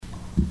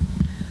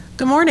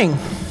Good morning.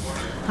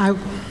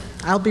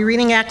 I'll be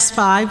reading Acts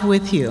 5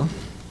 with you.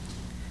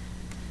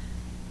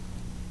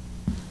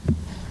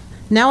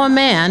 Now a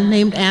man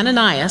named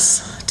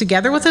Ananias,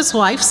 together with his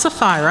wife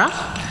Sapphira,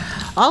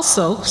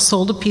 also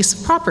sold a piece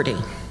of property.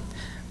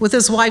 With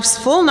his wife's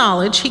full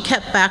knowledge, he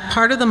kept back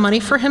part of the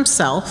money for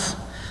himself,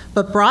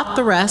 but brought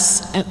the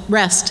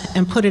rest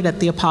and put it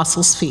at the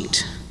apostles'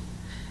 feet.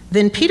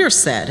 Then Peter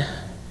said,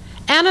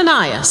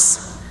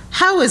 "Ananias,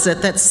 how is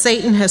it that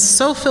Satan has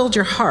so filled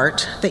your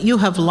heart that you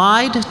have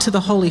lied to the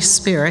Holy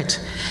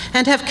Spirit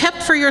and have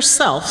kept for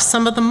yourself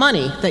some of the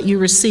money that you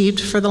received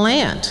for the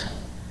land?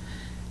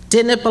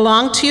 Didn't it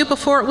belong to you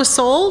before it was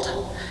sold?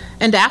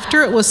 And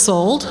after it was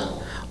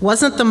sold,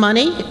 wasn't the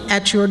money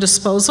at your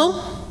disposal?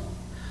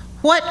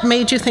 What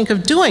made you think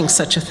of doing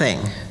such a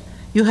thing?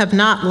 You have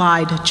not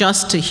lied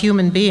just to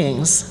human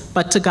beings,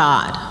 but to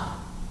God."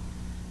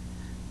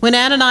 When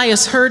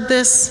Ananias heard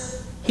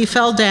this, he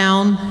fell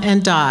down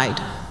and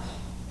died.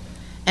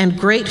 And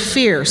great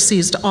fear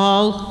seized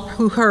all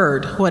who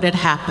heard what had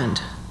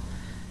happened.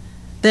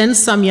 Then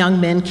some young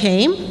men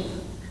came,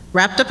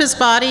 wrapped up his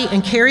body,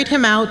 and carried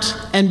him out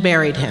and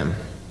buried him.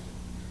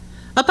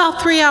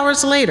 About 3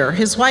 hours later,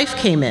 his wife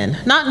came in,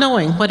 not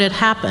knowing what had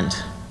happened.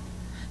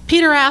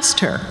 Peter asked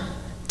her,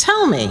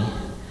 "Tell me,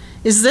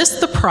 is this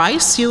the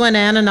price you and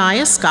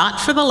Ananias got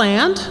for the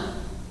land?"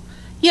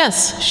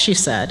 "Yes," she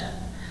said,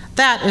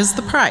 "that is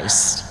the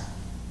price."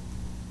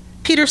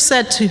 Peter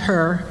said to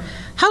her,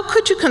 "How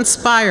could you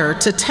conspire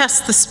to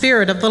test the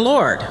Spirit of the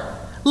Lord?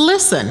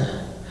 Listen,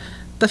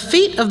 the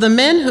feet of the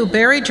men who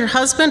buried your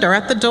husband are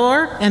at the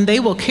door, and they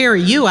will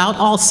carry you out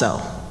also."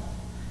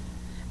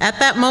 At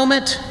that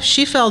moment,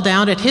 she fell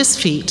down at his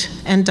feet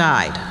and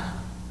died.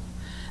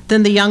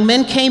 Then the young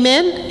men came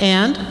in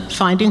and,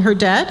 finding her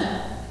dead,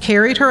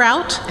 carried her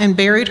out and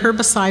buried her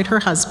beside her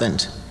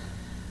husband.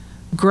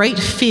 Great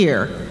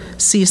fear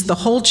seized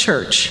the whole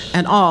church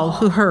and all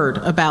who heard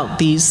about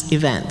these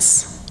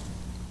events.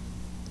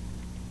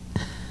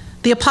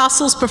 The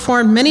apostles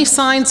performed many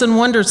signs and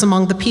wonders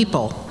among the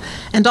people,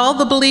 and all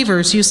the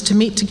believers used to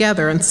meet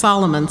together in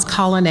Solomon's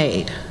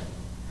colonnade.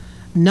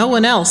 No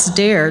one else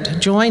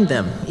dared join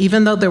them,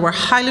 even though they were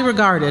highly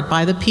regarded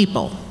by the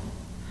people.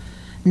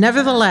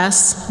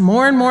 Nevertheless,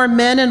 more and more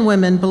men and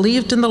women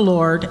believed in the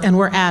Lord and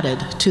were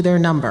added to their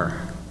number.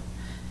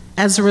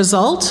 As a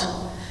result,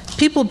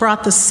 people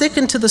brought the sick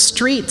into the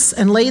streets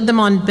and laid them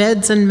on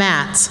beds and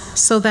mats,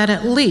 so that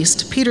at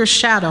least Peter's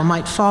shadow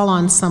might fall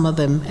on some of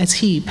them as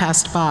he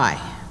passed by.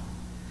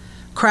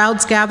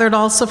 Crowds gathered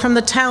also from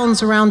the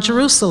towns around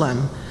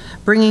Jerusalem,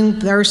 bringing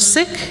their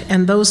sick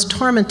and those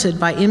tormented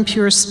by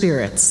impure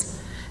spirits,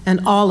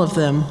 and all of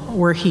them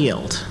were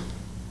healed.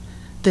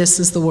 This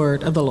is the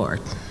word of the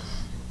Lord.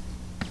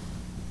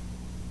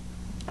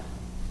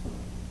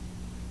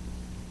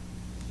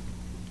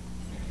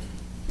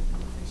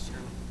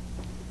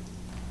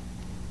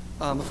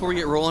 Before we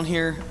get rolling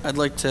here, I'd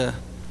like to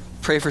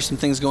pray for some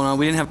things going on.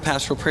 We didn't have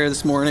pastoral prayer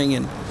this morning,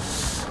 and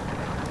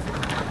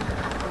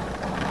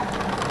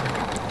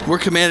we're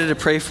commanded to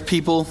pray for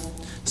people,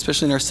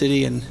 especially in our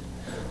city and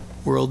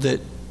world, that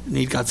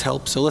need God's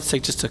help. So let's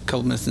take just a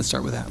couple minutes and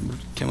start with that,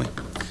 can we?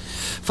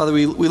 Father,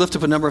 we lift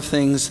up a number of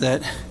things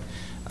that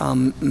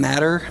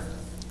matter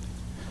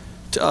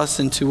to us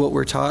and to what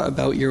we're taught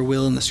about your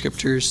will in the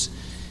scriptures.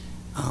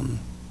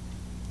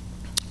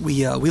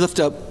 We lift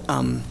up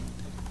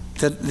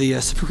that the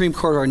Supreme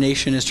Court of our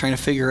nation is trying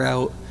to figure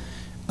out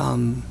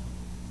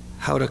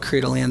how to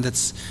create a land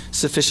that's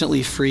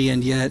sufficiently free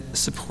and yet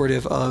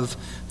supportive of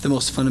the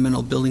most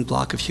fundamental building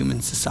block of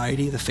human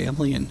society, the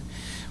family. And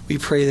we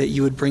pray that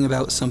you would bring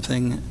about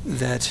something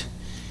that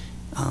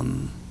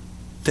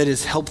that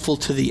is helpful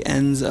to the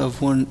ends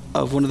of one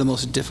of the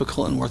most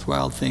difficult and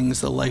worthwhile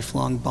things, the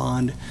lifelong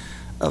bond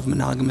of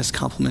monogamous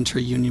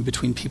complementary union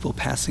between people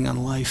passing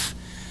on life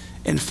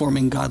and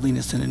forming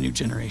godliness in a new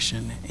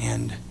generation.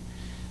 And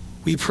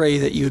we pray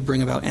that you would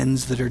bring about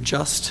ends that are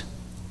just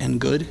and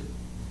good.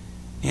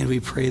 And we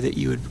pray that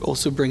you would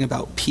also bring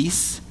about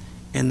peace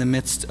in the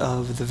midst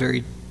of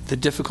the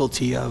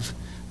difficulty of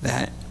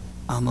that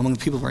among the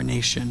people of our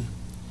nation.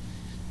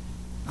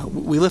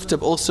 We lift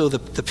up also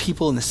the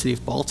people in the city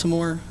of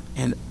Baltimore,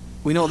 and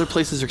we know other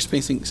places are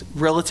experiencing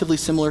relatively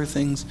similar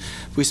things.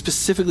 We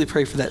specifically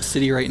pray for that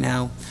city right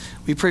now.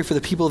 We pray for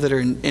the people that are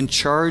in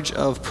charge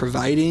of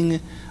providing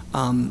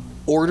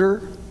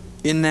order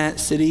in that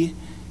city.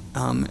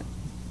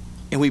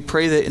 And we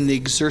pray that in the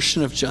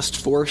exertion of just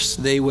force,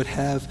 they would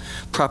have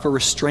proper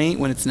restraint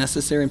when it's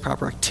necessary and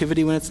proper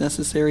activity when it's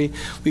necessary.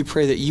 We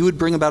pray that you would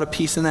bring about a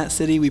peace in that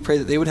city. We pray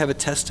that they would have a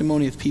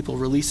testimony of people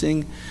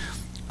releasing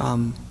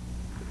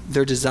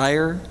their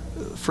desire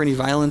for any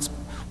violence.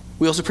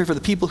 We also pray for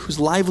the people whose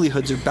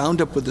livelihoods are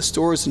bound up with the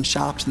stores and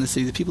shops in the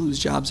city, the people whose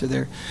jobs are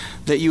there,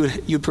 that you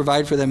would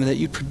provide for them and that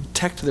you'd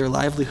protect their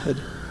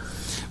livelihood.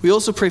 We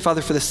also pray,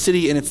 Father, for the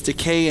city and its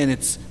decay and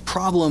its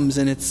problems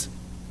and its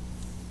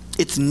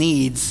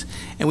needs.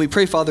 And we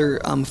pray,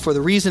 Father, for the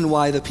reason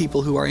why the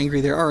people who are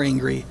angry there are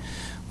angry.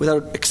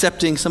 Without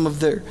accepting some of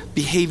their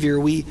behavior,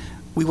 we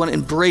we want to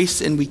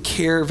embrace and we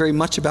care very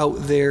much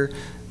about their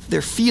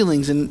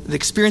feelings and the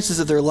experiences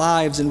of their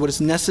lives and what is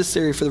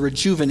necessary for the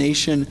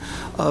rejuvenation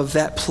of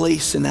that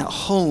place and that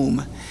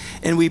home.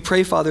 And we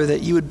pray, Father,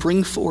 that you would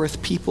bring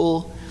forth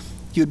people,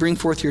 you would bring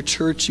forth your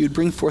church, you would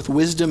bring forth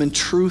wisdom and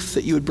truth,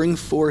 that you would bring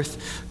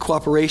forth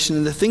cooperation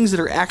and the things that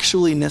are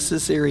actually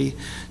necessary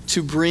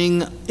to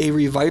bring a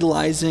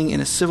revitalizing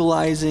and a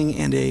civilizing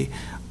and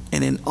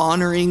an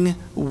honoring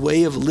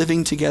way of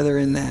living together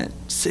in that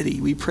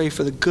city. We pray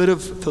for the good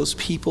of those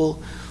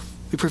people.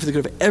 We pray for the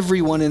good of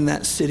everyone in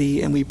that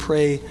city, and we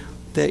pray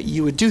that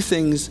you would do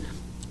things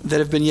that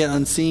have been yet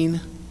unseen,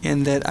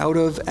 and that out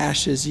of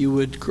ashes you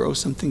would grow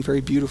something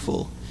very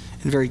beautiful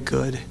and very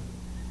good.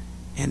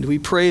 And we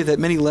pray that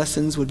many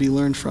lessons would be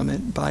learned from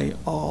it by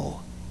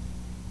all.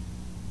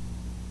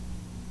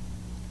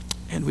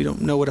 And we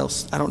don't know what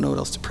else, I don't know what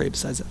else to pray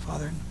besides that,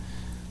 Father.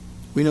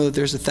 We know that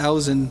there's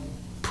 1,000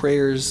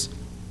 prayers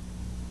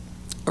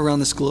around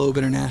this globe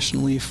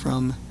internationally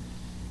from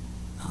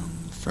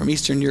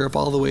Eastern Europe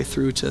all the way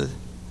through to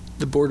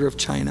the border of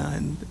China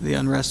and the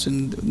unrest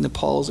and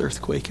Nepal's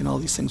earthquake and all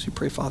these things. We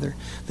pray, Father,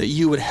 that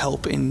you would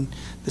help in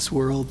this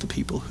world the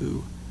people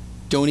who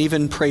don't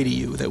even pray to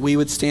you, that we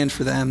would stand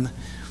for them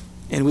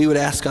and we would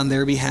ask on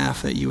their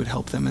behalf that you would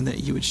help them and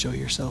that you would show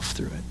yourself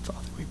through it.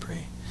 Father, we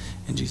pray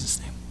in Jesus'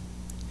 name.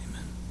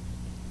 Amen.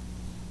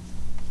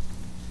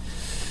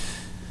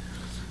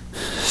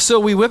 So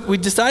we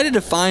decided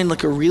to find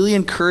like a really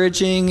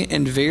encouraging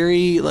and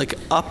very like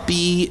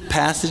upbeat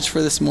passage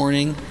for this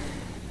morning.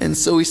 And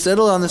so we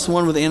settled on this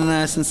one with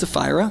Ananias and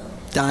Sapphira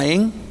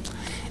dying.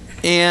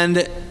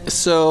 And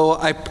so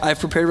I've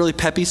prepared a really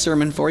peppy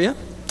sermon for you.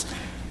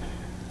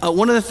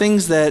 One of the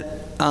things that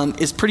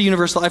is pretty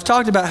universal, I've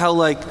talked about how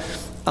like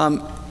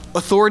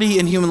authority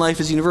in human life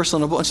is universal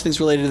and a bunch of things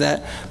related to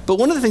that. But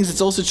one of the things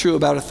that's also true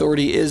about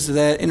authority is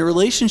that in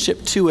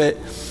relationship to it,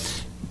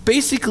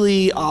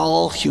 basically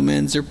all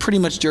humans are pretty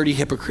much dirty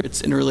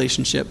hypocrites in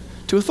relationship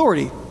to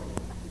authority.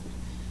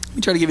 Let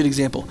me try to give you an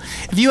example.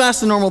 If you ask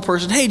the normal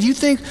person, hey, do you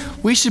think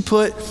we should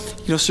put,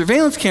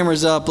 surveillance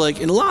cameras up like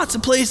in lots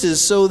of places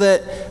so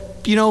that,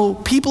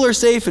 people are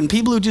safe and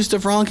people who do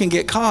stuff wrong can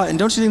get caught, and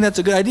don't you think that's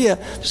a good idea?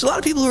 There's a lot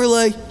of people who are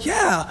like,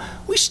 yeah,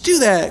 we should do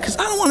that because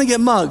I don't want to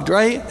get mugged,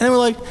 right? And then we're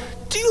like,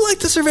 do you like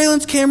the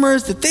surveillance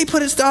cameras that they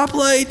put at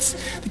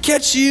stoplights to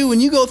catch you when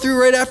you go through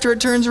right after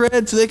it turns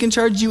red so they can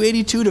charge you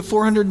 $82 to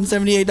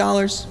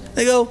 $478?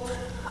 They go,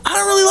 I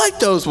don't really like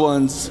those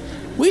ones.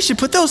 We should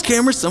put those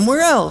cameras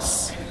somewhere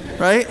else,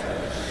 right?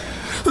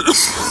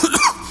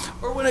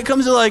 Or when it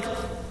comes to like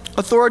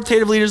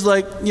authoritative leaders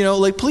like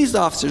police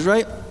officers,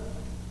 right?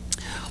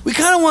 We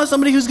kind of want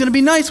somebody who's going to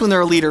be nice when they're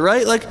a leader,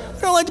 right? Like,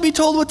 we don't like to be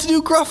told what to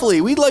do gruffly.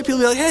 We'd like people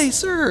to be like, hey,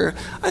 sir,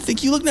 I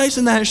think you look nice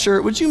in that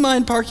shirt. Would you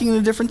mind parking in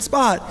a different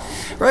spot,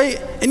 right?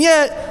 And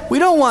yet, we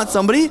don't want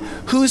somebody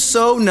who's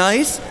so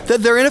nice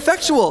that they're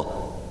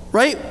ineffectual,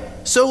 right?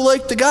 So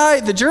like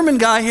the German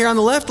guy here on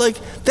the left, like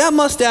that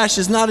mustache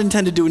is not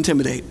intended to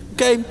intimidate,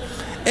 okay?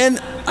 And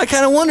I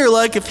kind of wonder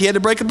like if he had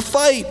to break up a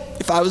fight,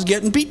 if I was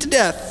getting beat to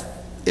death,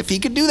 if he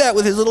could do that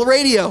with his little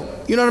radio,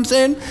 you know what I'm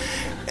saying?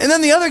 And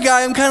then the other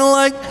guy, I'm kind of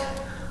like,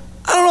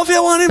 I don't know if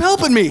I want him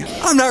helping me.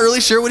 I'm not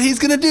really sure what he's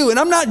going to do. And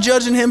I'm not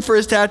judging him for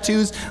his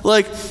tattoos.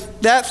 Like,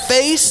 that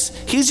face,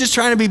 he's just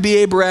trying to be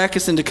B.A.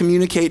 Baracus and to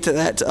communicate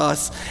that to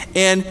us.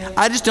 And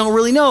I just don't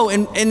really know.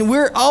 And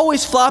we're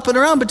always flopping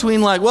around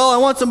between like, well, I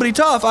want somebody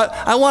tough.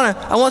 I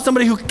want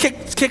somebody who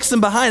kicks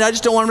them behind. I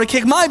just don't want him to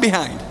kick my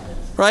behind,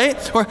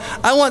 right? Or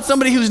I want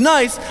somebody who's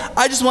nice.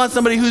 I just want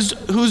somebody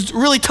who's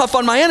really tough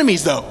on my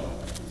enemies, though.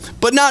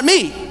 But not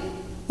me,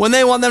 when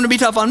they want them to be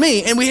tough on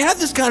me. And we have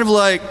this kind of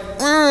like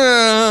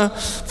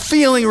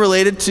feeling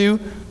related to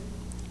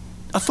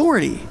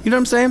authority. You know what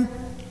I'm saying?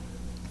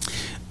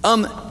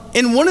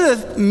 And one of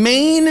the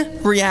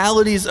main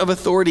realities of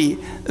authority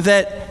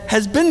that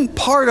has been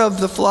part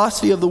of the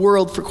philosophy of the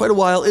world for quite a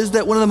while is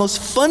that one of the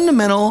most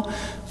fundamental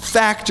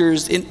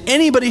factors in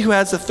anybody who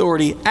has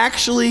authority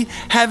actually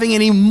having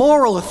any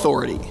moral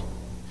authority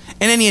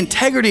and any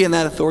integrity in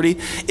that authority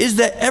is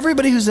that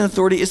everybody who's in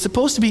authority is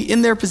supposed to be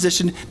in their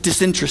position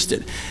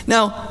disinterested.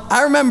 Now,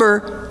 I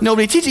remember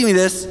nobody teaching me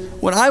this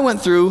when I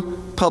went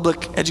through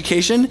public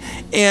education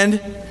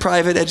and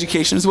private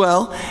education as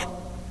well,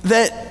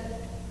 that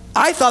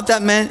I thought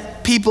that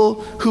meant people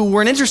who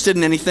weren't interested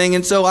in anything.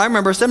 And so I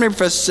remember a seminary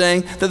professor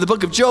saying that the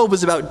book of Job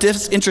was about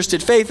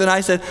disinterested faith. And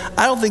I said,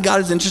 I don't think God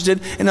is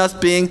interested in us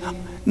being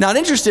not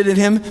interested in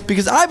him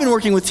because I've been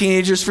working with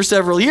teenagers for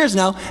several years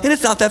now and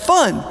it's not that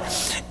fun.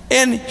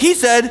 And he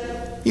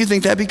said, you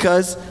think that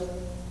because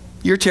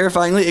you're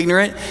terrifyingly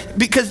ignorant?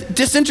 Because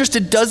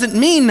disinterested doesn't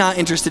mean not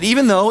interested,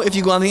 even though if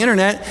you go on the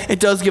internet, it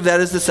does give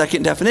that as the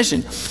second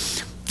definition.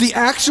 The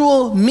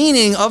actual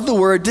meaning of the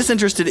word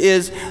disinterested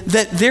is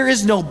that there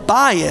is no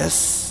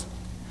bias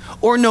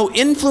or no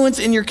influence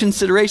in your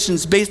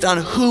considerations based on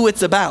who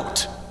it's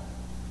about.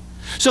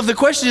 So if the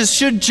question is,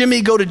 should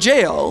Jimmy go to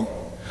jail?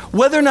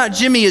 Whether or not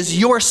Jimmy is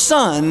your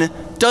son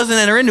doesn't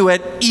enter into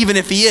it, even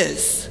if he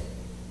is.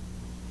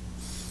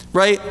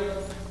 Right?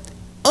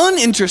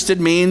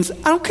 Uninterested means,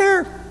 I don't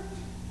care.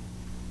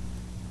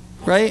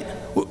 Right?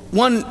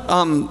 One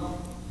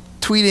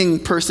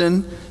tweeting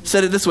person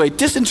said it this way: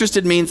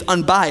 disinterested means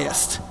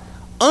unbiased.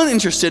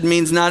 Uninterested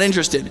means not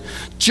interested.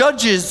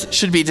 Judges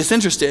should be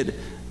disinterested.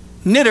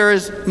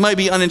 Knitters might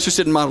be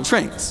uninterested in model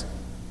trains.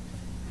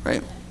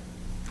 Right?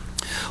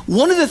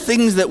 One of the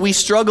things that we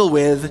struggle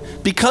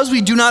with, because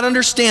we do not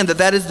understand that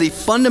that is the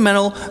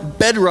fundamental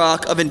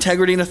bedrock of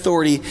integrity and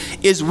authority,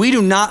 is we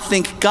do not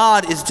think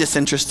God is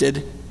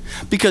disinterested,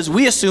 because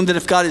we assume that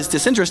if God is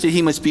disinterested,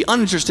 he must be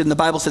uninterested, and the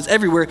Bible says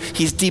everywhere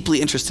he's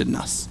deeply interested in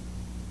us.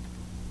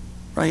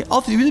 Right?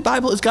 All through the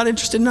Bible, is God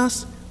interested in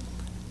us?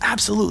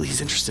 Absolutely,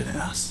 he's interested in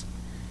us.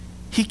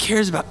 He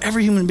cares about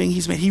every human being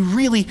he's made. He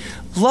really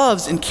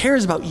loves and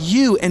cares about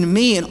you and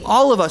me and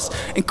all of us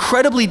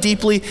incredibly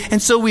deeply.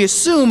 And so we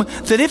assume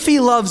that if he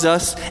loves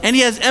us and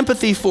he has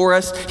empathy for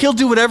us, he'll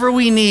do whatever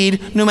we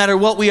need, no matter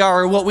what we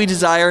are or what we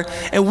desire.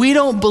 And we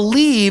don't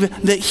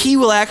believe that he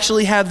will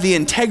actually have the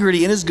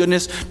integrity in his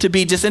goodness to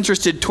be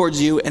disinterested towards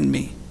you and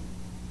me.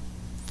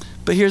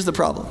 But here's the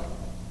problem.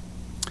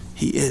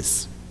 He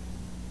is.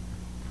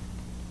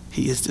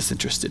 He is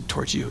disinterested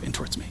towards you and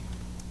towards me.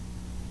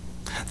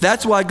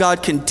 That's why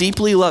God can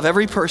deeply love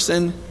every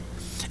person,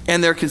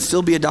 and there can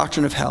still be a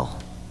doctrine of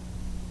hell.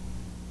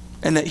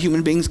 And that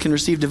human beings can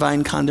receive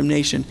divine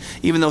condemnation,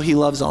 even though he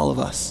loves all of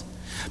us.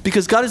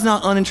 Because God is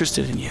not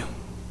uninterested in you.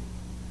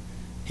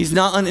 He's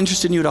not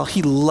uninterested in you at all.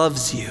 He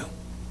loves you.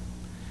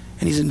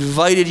 And he's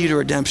invited you to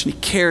redemption. He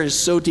cares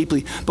so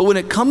deeply. But when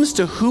it comes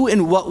to who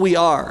and what we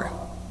are,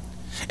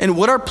 and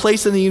what our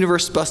place in the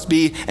universe must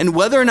be, and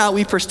whether or not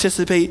we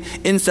participate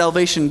in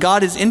salvation,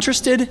 God is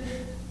interested,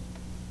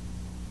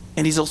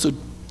 and he's also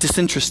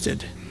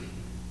disinterested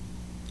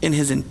in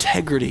his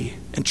integrity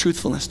and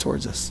truthfulness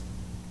towards us.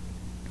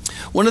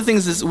 One of the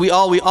things is we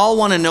all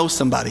want to know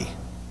somebody.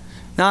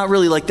 Not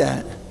really like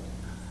that.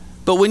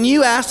 But when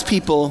you ask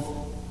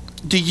people,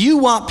 do you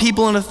want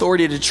people in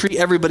authority to treat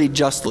everybody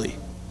justly?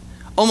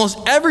 Almost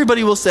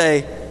everybody will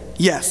say,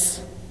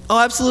 yes. Oh,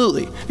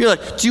 absolutely. You're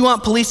like, do you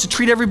want police to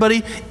treat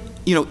everybody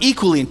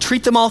equally and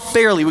treat them all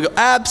fairly? We go,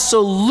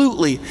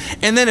 absolutely.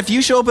 And then if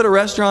you show up at a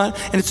restaurant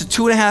and it's a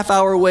 2.5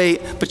 hour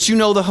wait, but you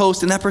know the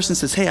host and that person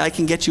says, hey, I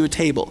can get you a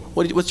table.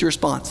 What's your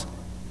response?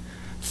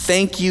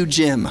 Thank you,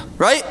 Jim.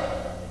 Right?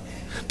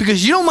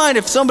 Because you don't mind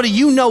if somebody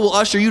you know will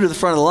usher you to the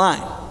front of the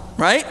line.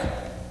 Right?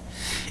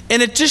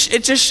 And it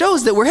just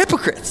shows that we're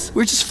hypocrites.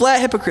 We're just flat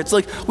hypocrites.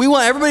 Like, we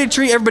want everybody to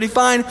treat everybody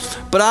fine,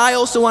 but I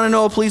also want to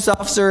know a police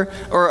officer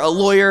or a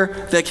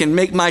lawyer that can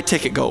make my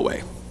ticket go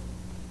away.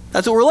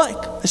 That's what we're like.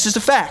 It's just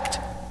a fact.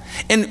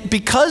 And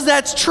because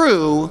that's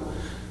true,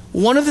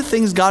 one of the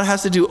things God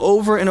has to do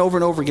over and over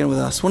and over again with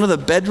us, one of the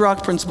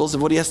bedrock principles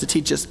of what he has to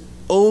teach us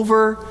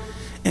over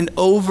and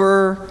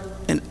over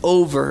and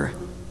over,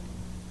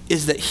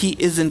 is that he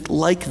isn't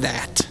like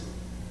that.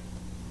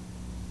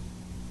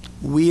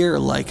 We're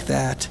like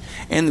that.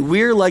 And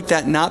we're like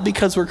that not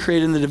because we're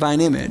created in the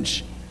divine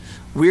image.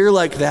 We're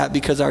like that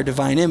because our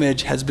divine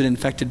image has been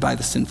infected by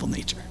the sinful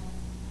nature.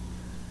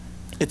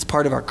 It's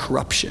part of our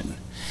corruption.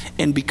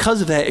 And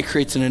because of that, it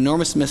creates an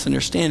enormous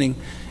misunderstanding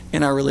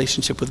in our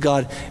relationship with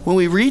God. When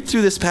we read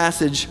through this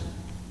passage,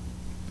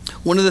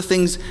 one of the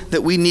things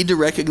that we need to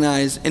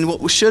recognize, and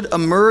what should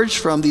emerge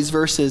from these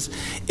verses,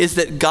 is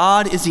that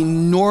God is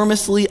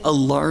enormously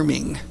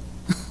alarming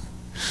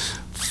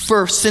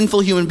for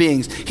sinful human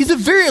beings. He's a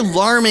very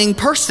alarming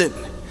person.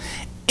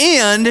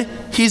 And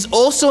he's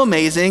also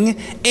amazing,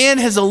 and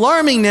his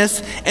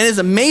alarmingness and his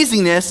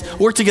amazingness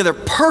work together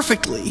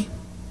perfectly.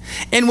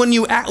 And when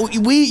you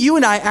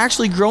and I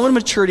actually grow in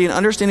maturity and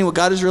understanding what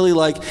God is really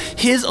like,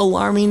 his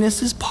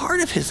alarmingness is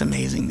part of his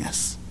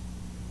amazingness.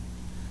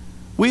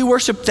 We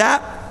worship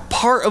that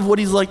part of what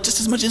he's like just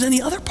as much as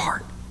any other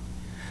part.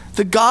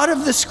 The God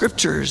of the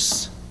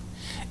scriptures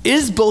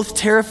is both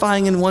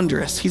terrifying and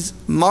wondrous. He's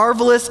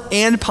marvelous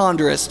and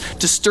ponderous,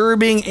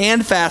 disturbing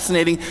and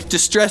fascinating,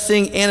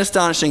 distressing and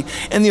astonishing.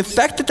 And the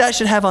effect that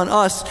should have on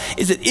us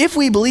is that if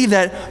we believe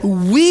that,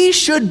 we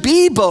should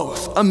be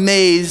both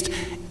amazed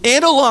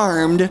and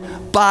alarmed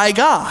by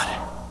God.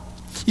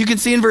 You can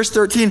see in verse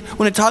 13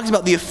 when it talks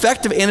about the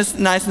effect of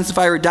Ananias and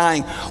Sapphira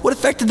dying. What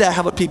effect did that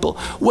have on people?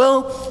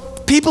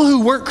 Well, people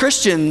who weren't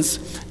Christians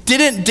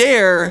didn't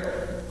dare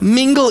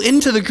mingle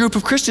into the group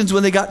of Christians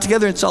when they got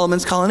together in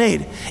Solomon's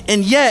colonnade.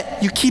 And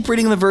yet, you keep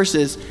reading the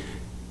verses,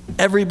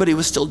 everybody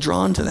was still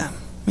drawn to them.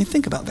 I mean,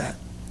 think about that.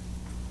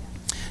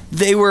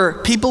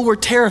 People were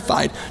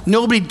terrified.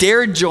 Nobody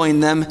dared join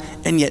them,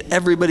 and yet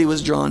everybody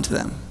was drawn to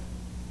them.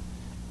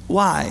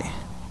 Why?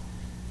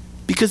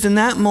 Because in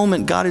that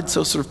moment, God had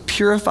so sort of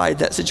purified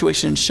that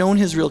situation and shown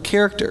his real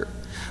character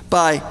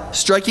by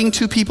striking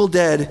 2 people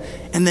dead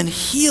and then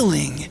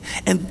healing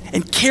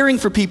and caring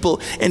for people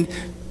and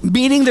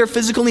meeting their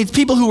physical needs.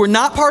 People who were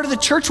not part of the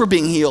church were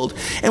being healed.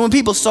 And when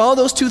people saw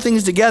those two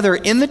things together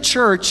in the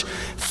church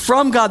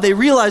from God, they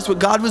realized what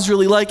God was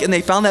really like, and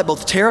they found that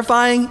both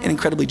terrifying and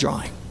incredibly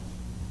drawing.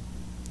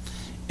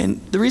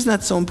 And the reason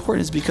that's so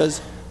important is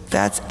because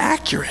that's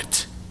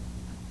accurate.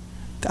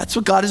 That's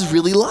what God is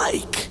really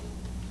like.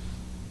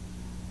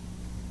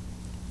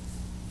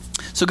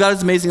 So God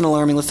is amazing and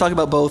alarming. Let's talk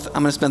about both.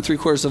 I'm going to spend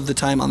 3/4 of the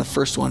time on the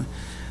first one.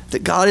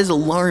 That God is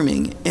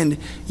alarming, and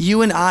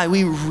you and I,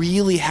 we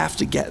really have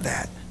to get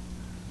that,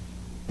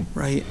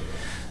 right?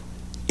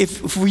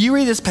 If you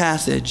read this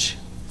passage,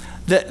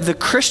 that the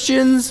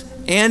Christians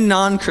and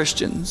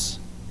non-Christians,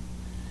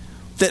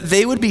 that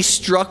they would be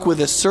struck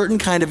with a certain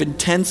kind of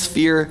intense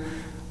fear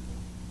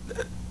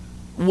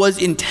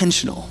was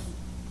intentional.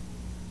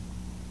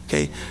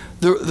 Okay?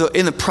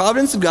 In the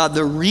providence of God,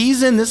 the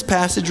reason this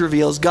passage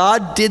reveals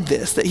God did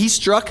this, that he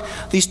struck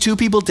these two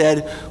people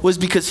dead, was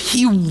because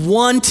he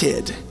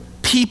wanted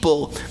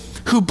people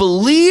who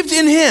believed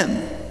in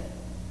him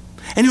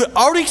and who had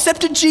already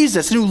accepted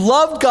Jesus and who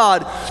loved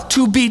God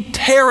to be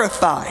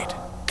terrified.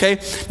 Okay?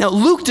 Now,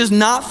 Luke does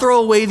not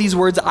throw away these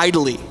words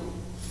idly.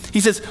 He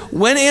says,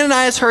 when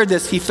Ananias heard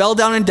this, he fell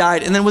down and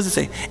died. And then what does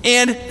it say?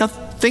 And now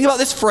think about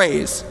this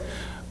phrase.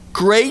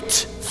 Great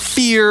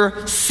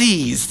fear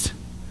seized.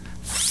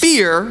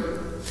 Fear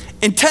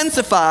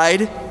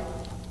intensified,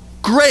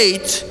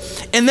 great,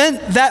 and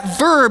then that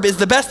verb is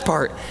the best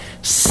part,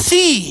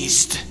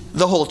 seized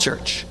the whole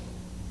church.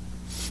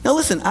 Now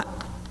listen,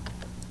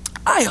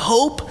 I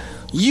hope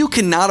you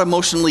cannot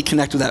emotionally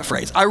connect with that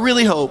phrase. I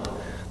really hope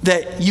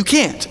that you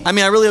can't. I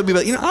mean, I really hope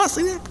you,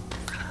 honestly,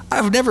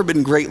 I've never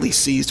been greatly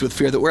seized with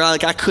fear that where I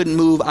couldn't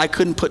move, I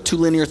couldn't put two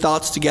linear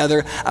thoughts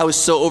together. I was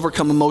so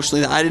overcome emotionally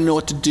that I didn't know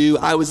what to do.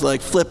 I was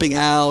flipping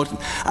out.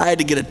 I had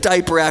to get a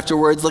diaper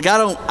afterwards. I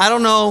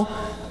don't know.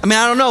 I mean,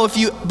 I don't know if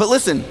you, but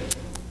listen,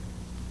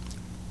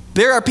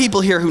 there are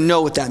people here who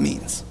know what that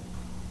means.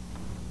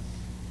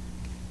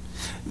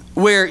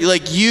 Where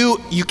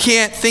you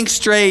can't think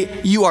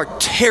straight, you are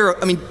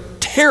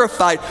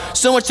terrified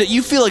so much that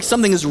you feel like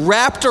something is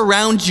wrapped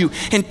around you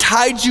and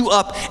tied you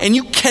up and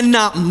you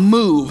cannot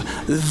move.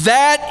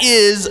 That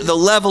is the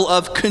level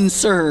of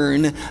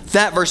concern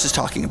that verse is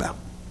talking about.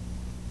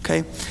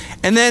 Okay?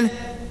 And then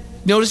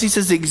notice he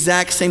says the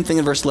exact same thing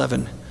in verse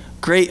 11.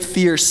 Great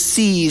fear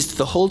seized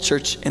the whole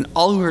church and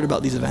all who heard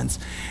about these events.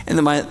 And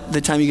then by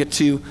the time you get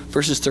to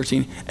verses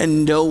 13,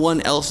 and no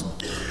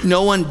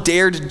one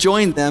dared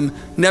join them.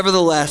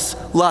 Nevertheless,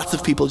 lots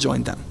of people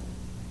joined them.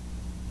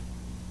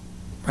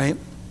 Right?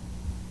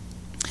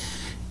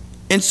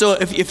 And so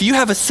if you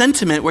have a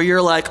sentiment where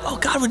you're like, oh,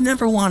 God would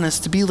never want us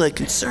to be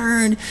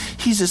concerned.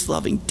 He's this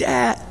loving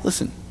dad.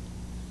 Listen.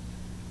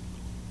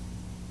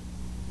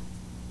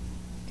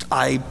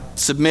 I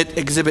submit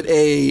Exhibit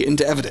A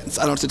into evidence.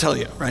 I don't have to tell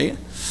you, right?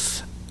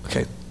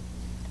 Okay.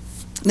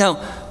 Now,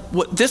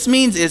 what this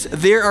means is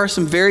there are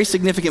some very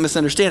significant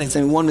misunderstandings.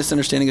 I mean, one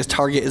misunderstanding is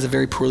Target is a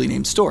very poorly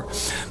named store.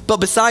 But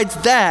besides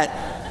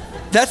that,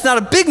 that's not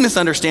a big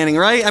misunderstanding,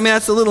 right? I mean,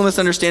 that's a little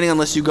misunderstanding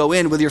unless you go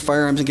in with your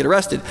firearms and get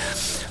arrested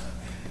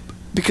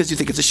because you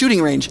think it's a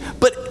shooting range.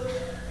 But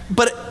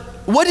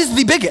what is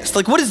the biggest?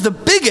 What is the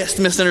biggest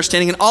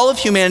misunderstanding in all of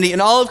humanity,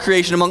 in all of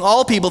creation, among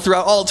all people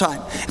throughout all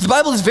time? The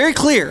Bible is very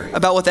clear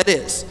about what that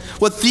is.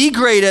 What the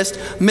greatest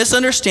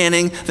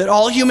misunderstanding that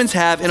all humans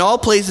have in all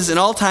places, in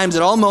all times,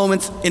 at all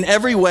moments, in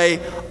every way,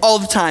 all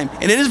the time.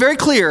 And it is very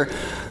clear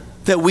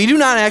that we do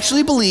not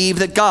actually believe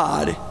that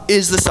God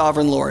is the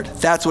sovereign Lord.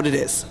 That's what it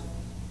is.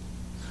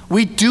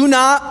 We do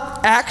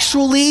not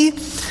actually,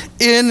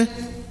 in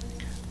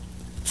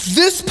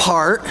this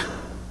part,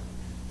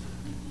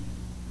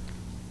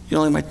 you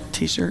don't like my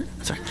t-shirt?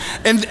 Sorry.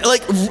 And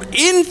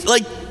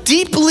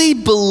deeply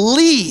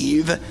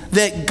believe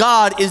that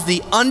God is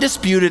the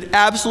undisputed,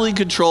 absolutely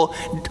control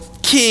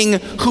king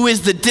who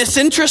is the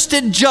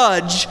disinterested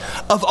judge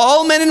of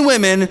all men and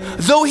women,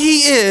 though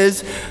he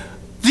is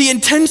the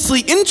intensely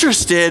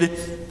interested,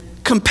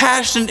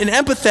 compassionate, and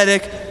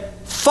empathetic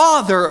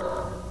father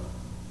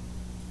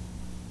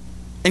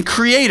and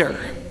creator.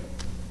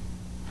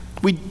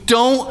 We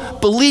don't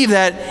believe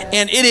that,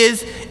 and it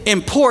is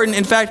important.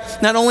 In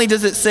fact, not only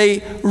does it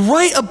say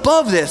right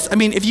above this, I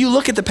mean, if you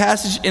look at the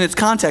passage in its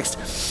context,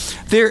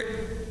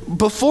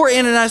 before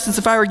Ananias and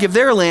Sapphira give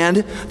their land,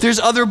 there's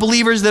other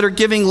believers that are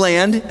giving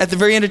land at the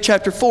very end of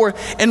chapter 4,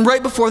 and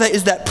right before that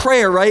is that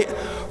prayer, right?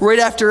 Right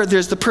after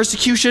there's the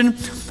persecution,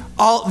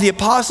 all the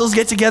apostles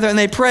get together and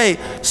they pray,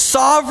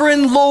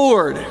 Sovereign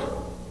Lord.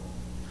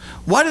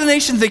 Why do the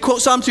nations, they quote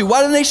Psalm 2,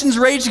 why do the nations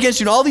rage against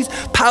you? And all these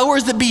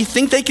powers that be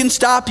think they can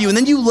stop you. And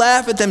then you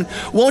laugh at them.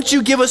 Won't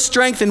you give us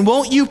strength? And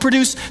won't you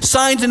produce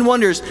signs and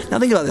wonders? Now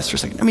think about this for a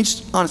second. I mean,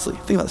 just honestly,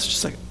 think about this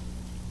for a second.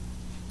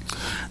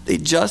 They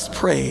just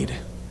prayed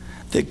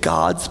that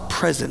God's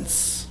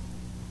presence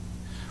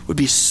would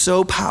be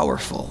so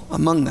powerful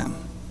among them.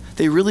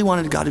 They really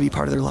wanted God to be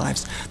part of their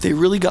lives. They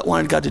really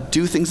wanted God to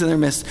do things in their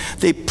midst.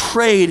 They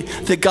prayed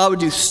that God would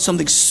do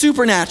something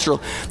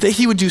supernatural, that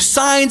he would do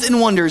signs and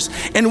wonders.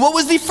 And what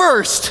was the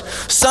first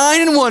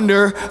sign and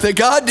wonder that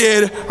God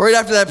did right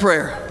after that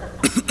prayer?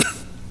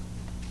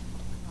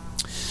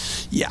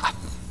 Yeah.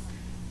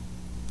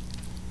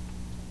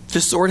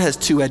 The sword has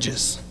two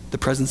edges, the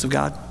presence of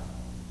God.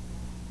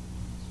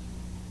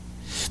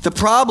 The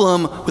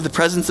problem with the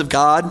presence of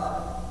God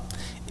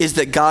is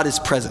that God is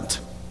present.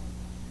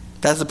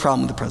 That's the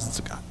problem with the presence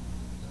of God.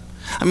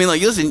 I mean,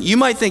 like, listen, you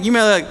might be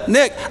like,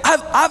 Nick,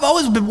 I've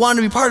always been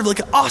wanting to be part of like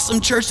an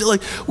awesome church that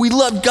like we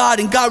loved God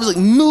and God was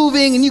like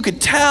moving and you could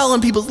tell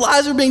and people's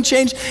lives were being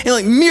changed and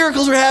like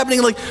miracles were happening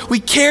and like we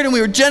cared and we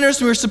were generous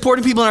and we were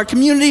supporting people in our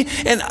community.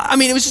 And I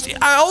mean, it was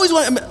just, I always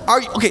want,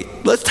 okay,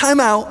 let's time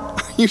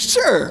out. Are you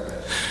sure?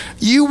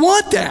 You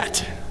want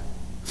that?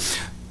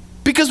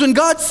 Because when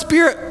God's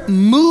Spirit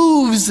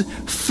moves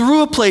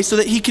through a place so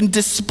that he can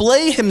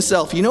display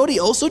himself, you know what he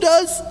also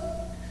does?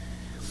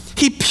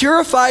 He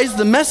purifies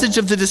the message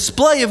of the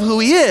display of who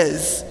he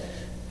is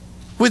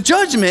with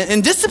judgment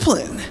and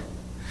discipline.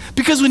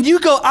 Because when you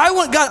go, I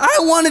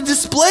want to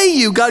display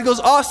you, God goes,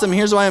 awesome,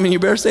 here's who I am, and you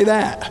better say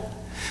that.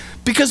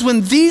 Because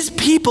when these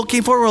people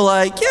came forward, we're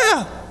like,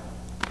 yeah,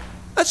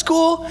 that's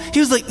cool. He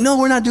was like, no,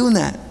 we're not doing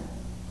that.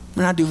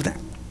 We're not doing that.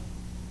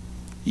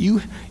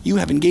 You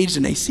have engaged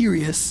in a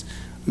serious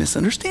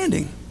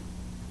misunderstanding.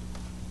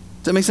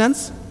 Does that make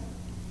sense?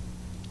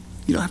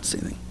 You don't have to say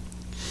anything.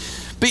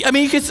 But I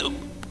mean,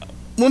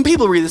 when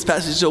people read this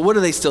passage, so what do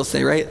they still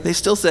say, right? They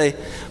still say,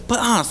 but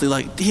honestly,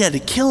 like, he had to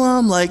kill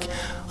him, like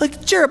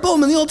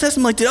Jeroboam in the Old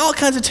Testament, like, did all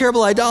kinds of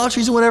terrible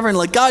idolatries and whatever, and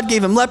like, God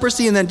gave him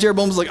leprosy, and then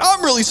Jeroboam was like,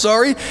 I'm really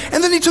sorry,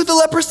 and then he took the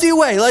leprosy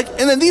away, like,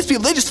 and then these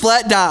people, they just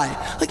flat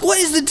die. Like, what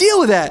is the deal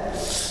with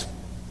that?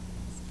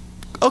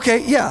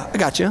 Okay, yeah, I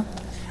got you.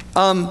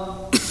 And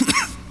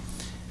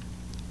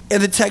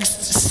the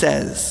text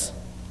says,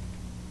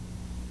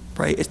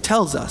 right, it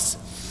tells us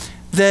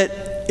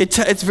that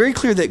it's very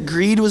clear that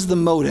greed was the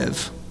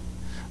motive,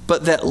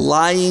 but that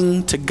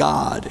lying to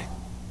God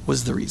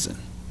was the reason.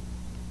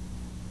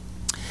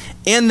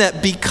 And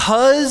that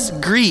because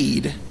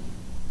greed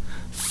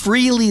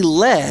freely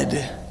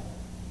led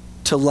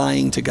to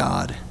lying to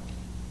God,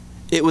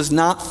 it was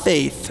not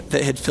faith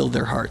that had filled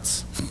their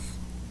hearts,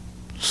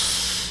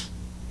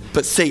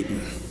 but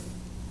Satan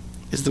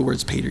is the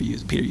words Peter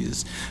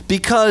uses.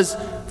 Because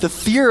the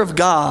fear of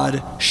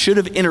God should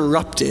have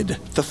interrupted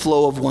the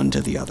flow of one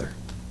to the other.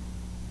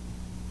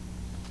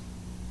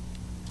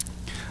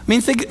 I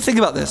mean, think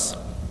about this.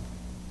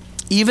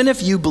 Even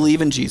if you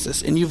believe in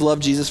Jesus and you've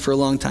loved Jesus for a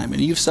long time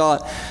and you've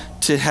sought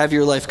to have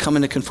your life come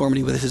into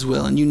conformity with his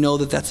will and you know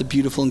that that's a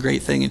beautiful and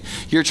great thing and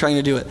you're trying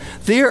to do it,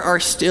 there are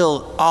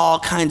still all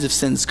kinds of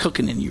sins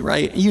cooking in you,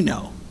 right? You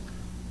know,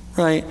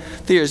 right?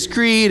 There's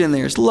greed and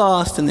there's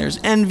lust and there's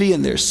envy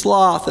and there's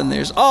sloth and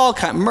there's all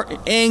kind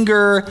of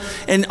anger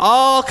and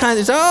all kinds.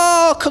 It's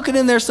all cooking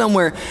in there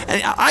somewhere.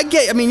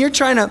 And you're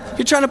trying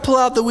to pull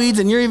out the weeds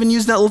and you're even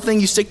using that little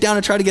thing you stick down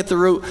to try to get the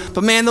root.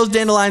 But man, those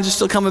dandelions are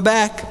still coming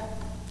back.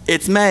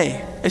 It's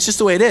May. It's just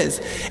the way it is.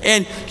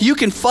 And you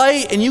can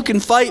fight,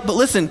 but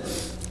listen,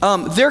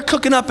 they're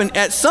cooking up, and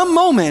at some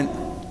moment,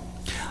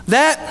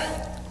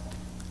 that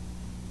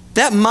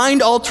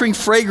mind-altering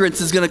fragrance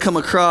is going to come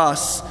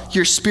across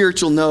your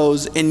spiritual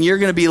nose, and you're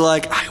going to be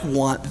like, I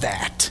want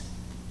that.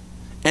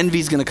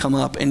 Envy's going to come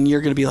up, and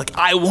you're going to be like,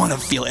 I want to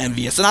feel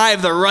envious, and I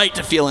have the right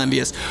to feel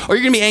envious. Or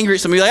you're going to be angry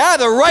at somebody, like, I have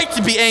the right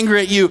to be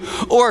angry at you.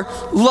 Or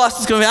lust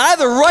is going to be, I have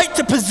the right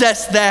to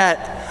possess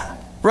that.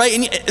 Right?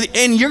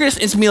 And you're going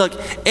to be like,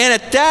 and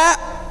at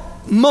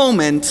that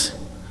moment,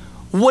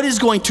 what is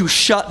going to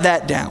shut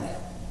that down?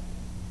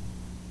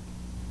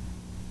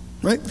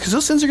 Right? Because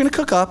those sins are going to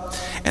cook up,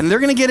 and they're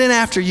going to get in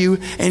after you,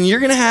 and you're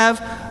going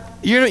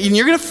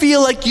to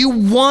feel like you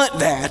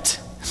want that.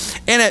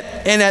 And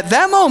at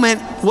that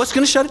moment, what's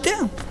going to shut it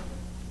down?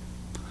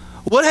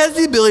 What has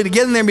the ability to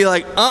get in there and be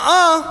like,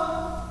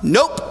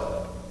 nope.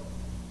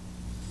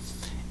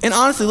 And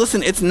honestly,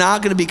 listen, it's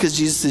not going to be because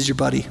Jesus is your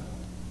buddy.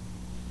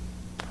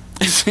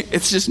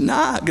 It's just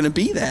not going to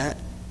be that.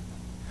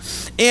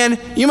 And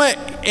you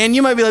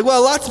might be like,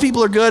 well, lots of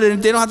people are good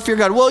and they don't have to fear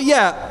God. Well,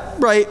 yeah,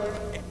 right.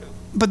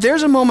 But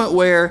there's a moment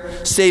where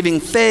saving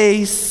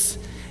face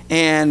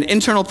and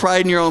internal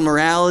pride in your own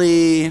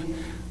morality,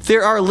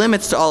 there are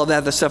limits to all of that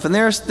other stuff. And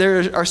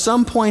there are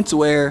some points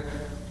where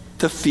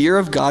the fear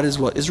of God is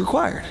what is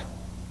required.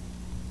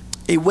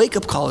 A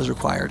wake-up call is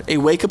required. A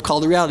wake-up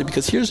call to reality.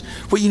 Because here's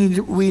what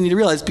we need to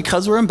realize.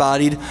 Because we're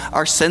embodied,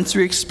 our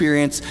sensory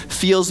experience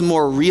feels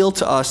more real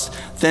to us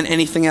than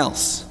anything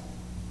else.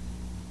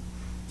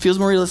 Feels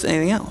more real than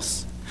anything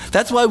else.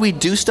 That's why we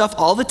do stuff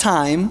all the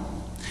time.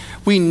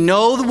 We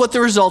know what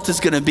the result is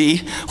going to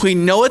be. We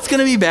know it's going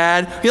to be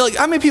bad. You're like,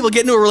 how many people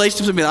get into a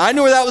relationship and be like, I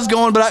know where that was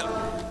going,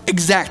 but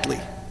exactly.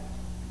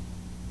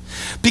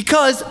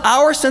 Because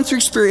our sensory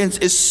experience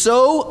is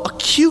so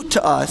acute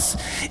to us,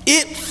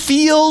 it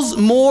feels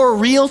more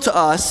real to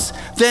us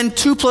than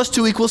 2 +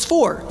 2 =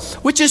 4,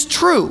 which is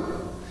true.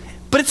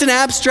 But it's an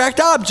abstract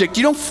object.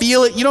 You don't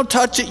feel it, you don't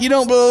touch it, you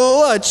don't blah, blah,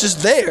 blah. It's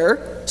just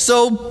there.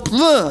 So,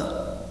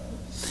 blah.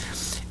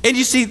 And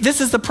you see,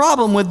 this is the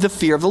problem with the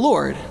fear of the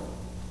Lord.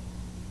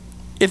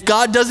 If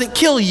God doesn't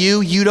kill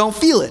you, you don't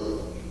feel it.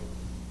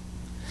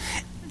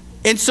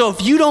 And so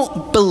if you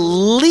don't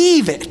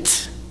believe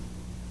it,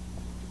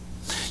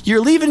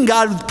 you're leaving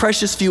God with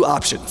precious few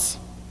options.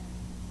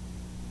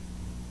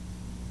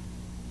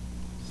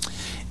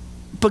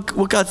 But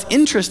what God's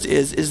interest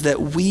is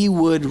that we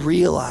would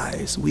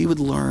realize, we would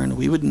learn,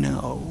 we would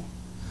know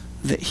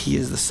that he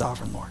is the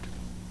sovereign Lord.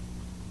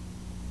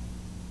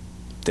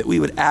 that we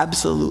would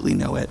absolutely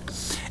know it,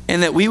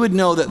 and that we would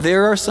know that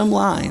there are some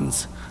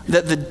lines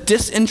that the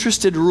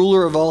disinterested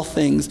ruler of all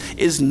things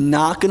is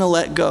not going to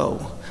let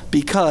go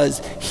because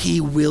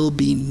he will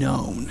be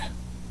known.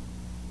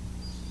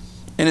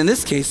 And in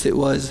this case, it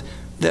was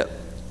that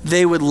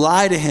they would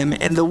lie to him.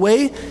 And the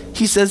way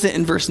he says it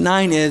in verse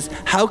 9 is,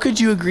 how could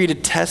you agree to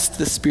test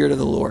the Spirit of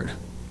the Lord?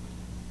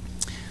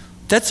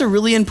 That's a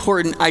really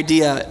important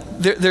idea.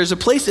 There's a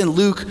place in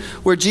Luke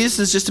where Jesus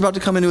is just about to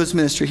come into his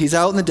ministry. He's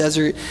out in the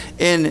desert,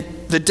 and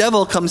the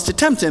devil comes to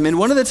tempt him. And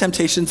one of the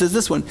temptations is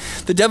this one.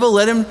 The devil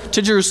led him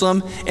to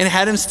Jerusalem and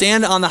had him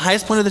stand on the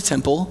highest point of the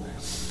temple.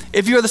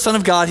 If you are the Son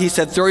of God, he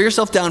said, throw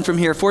yourself down from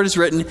here, for it is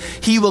written,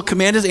 he will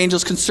command his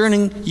angels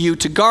concerning you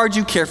to guard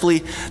you carefully.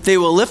 They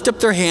will lift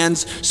up their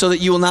hands so that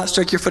you will not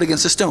strike your foot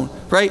against a stone,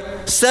 right?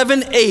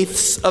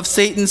 7/8 of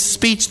Satan's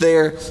speech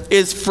there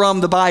is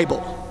from the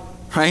Bible,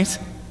 right?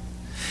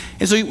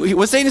 And so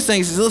what Satan is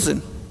saying is,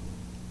 listen,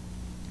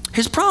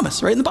 here's a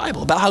promise right in the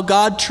Bible about how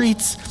God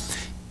treats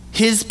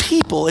his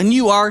people, and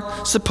you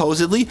are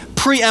supposedly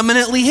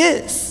preeminently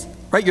his,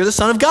 right? You're the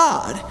Son of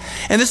God.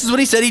 And this is what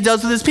he said he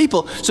does with his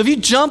people. So if you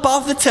jump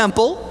off the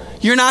temple,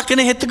 you're not going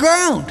to hit the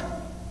ground.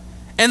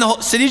 And the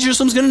whole city of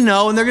Jerusalem's going to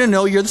know, and they're going to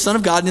know you're the Son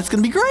of God, and it's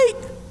going to be great.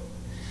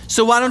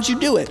 So why don't you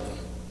do it?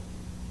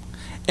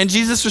 And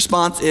Jesus'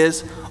 response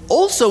is,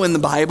 also in the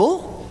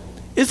Bible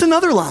is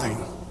another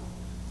line.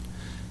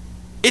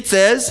 It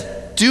says,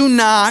 do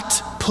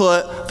not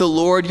put the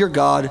Lord your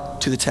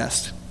God to the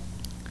test.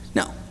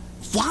 Now,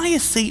 why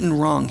is Satan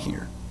wrong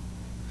here?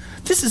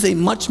 This is a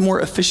much more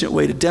efficient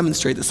way to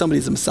demonstrate that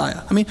somebody's a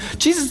Messiah. I mean,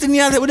 Jesus didn't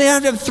have to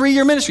have a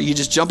 3-year ministry. You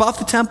just jump off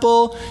the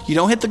temple, you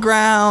don't hit the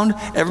ground,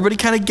 everybody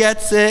kind of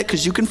gets it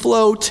because you can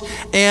float,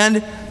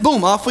 and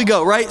boom, off we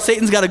go, right?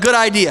 Satan's got a good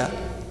idea,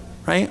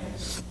 right?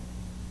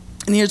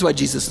 And here's why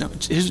Jesus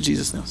knows. Here's what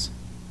Jesus knows.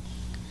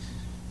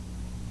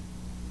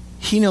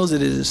 He knows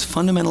that it is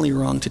fundamentally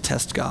wrong to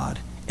test God,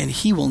 and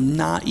he will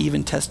not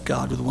even test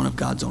God with one of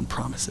God's own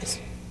promises.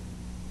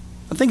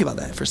 Now think about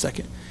that for a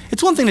second.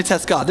 It's one thing to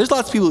test God. There's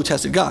lots of people who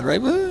tested God,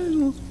 right?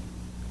 Well,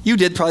 you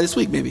did probably this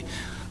week maybe.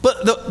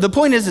 But the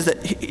point is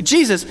that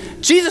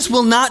Jesus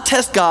will not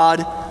test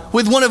God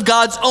with one of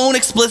God's own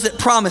explicit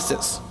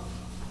promises.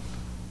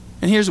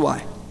 And here's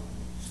why.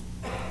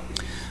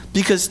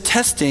 Because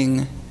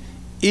testing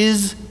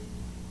is,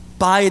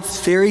 by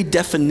its very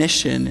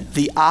definition,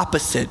 the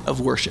opposite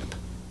of worship.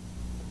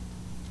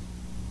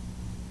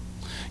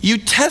 You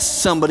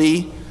test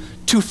somebody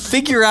to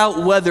figure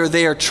out whether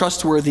they are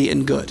trustworthy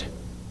and good.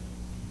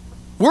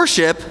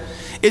 Worship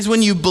is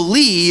when you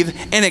believe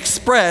and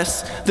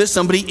express that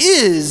somebody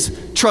is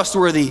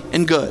trustworthy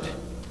and good.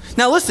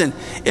 Now listen,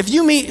 if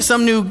you meet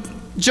some new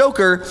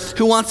joker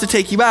who wants to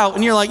take you out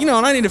and you're like, and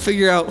I need to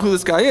figure out who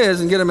this guy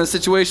is and get him in a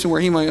situation where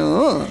he might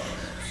go,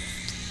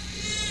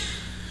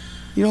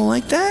 you don't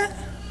like that?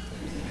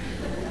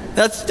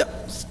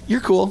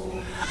 You're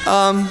cool.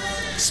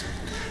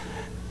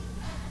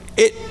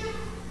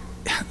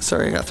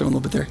 Sorry, I got thrown a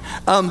little bit there.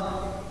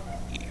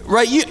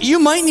 Right, you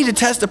might need to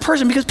test a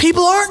person because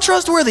people aren't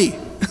trustworthy.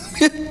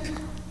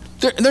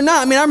 They're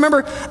not. I mean, I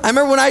remember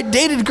when I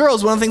dated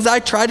girls, one of the things I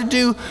tried to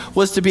do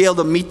was to be able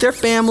to meet their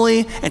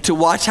family and to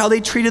watch how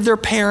they treated their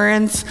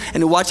parents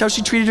and to watch how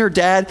she treated her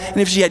dad. And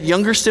if she had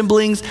younger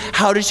siblings,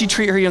 how did she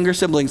treat her younger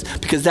siblings?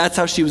 Because that's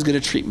how she was going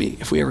to treat me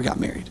if we ever got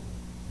married.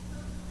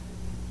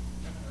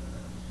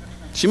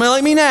 She might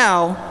like me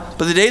now,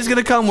 but the day's going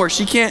to come where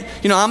she can't,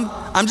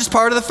 I'm just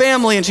part of the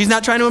family and she's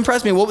not trying to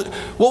impress me. What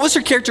was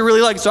her character really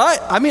like? So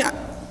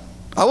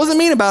I wasn't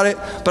mean about it,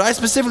 but I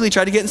specifically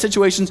tried to get in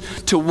situations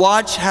to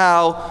watch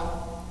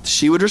how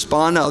she would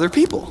respond to other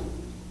people.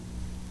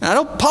 And I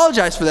don't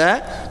apologize for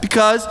that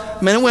because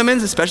men and women,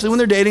 especially when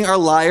they're dating, are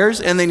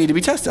liars and they need to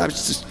be tested.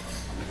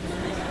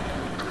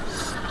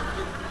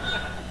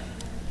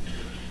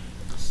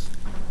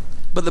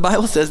 But the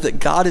Bible says that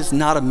God is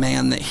not a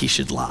man that he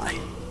should lie.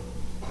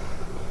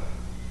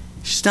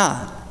 She's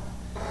not.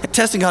 And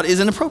testing God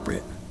isn't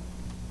appropriate,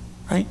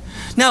 right?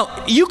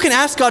 Now, you can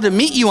ask God to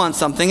meet you on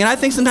something, and I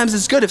think sometimes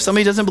it's good if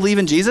somebody doesn't believe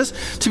in Jesus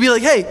to be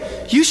like,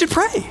 hey, you should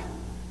pray.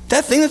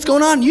 That thing that's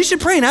going on, you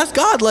should pray and ask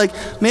God,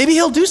 maybe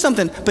he'll do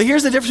something. But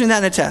here's the difference between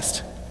that and a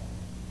test.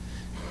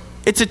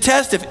 It's a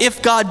test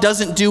if God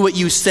doesn't do what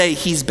you say,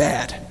 he's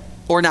bad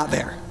or not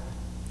there.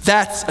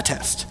 That's a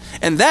test.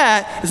 And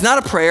that is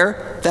not a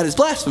prayer, that is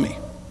blasphemy.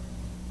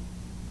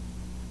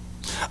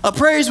 A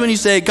prayer is when you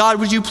say, God,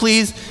 would you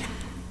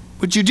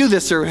do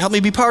this or help me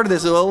be part of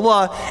this, blah,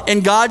 blah, blah.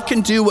 And God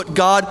can do what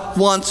God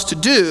wants to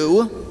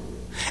do,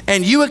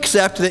 and you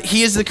accept that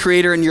he is the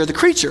creator and you're the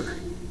creature.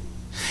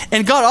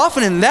 And God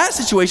often in that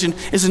situation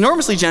is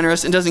enormously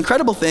generous and does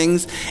incredible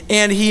things,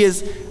 and he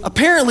is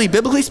apparently,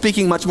 biblically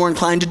speaking, much more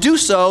inclined to do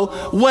so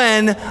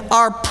when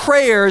our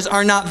prayers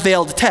are not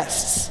veiled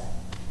tests.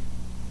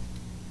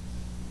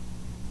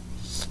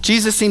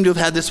 Jesus seemed to have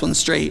had this one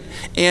straight,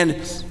 and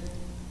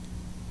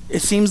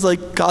it seems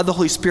like God the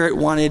Holy Spirit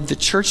wanted the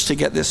church to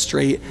get this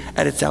straight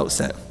at its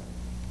outset.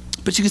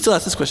 But you can still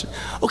ask this question.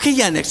 Okay,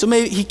 yeah, Nick, so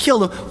maybe he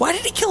killed them. Why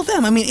did he kill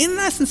them? I mean,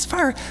 Ananias and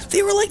Sapphira,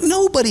 they were like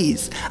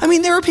nobodies. I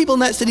mean, there were people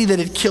in that city that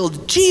had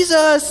killed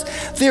Jesus.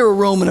 There were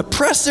Roman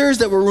oppressors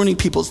that were ruining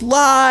people's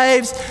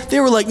lives. They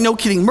were like, no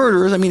kidding,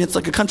 murderers. I mean, it's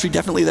like a country,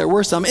 definitely there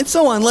were some, and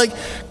so on. Like,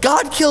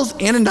 God kills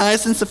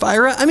Ananias and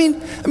Sapphira. I mean,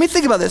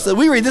 think about this.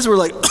 We read this, we're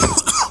like,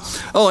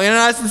 oh,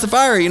 Ananias and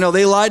Sapphira,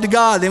 they lied to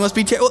God. They must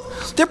be terrible.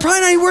 They're probably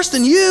not any worse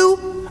than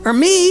you or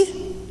me.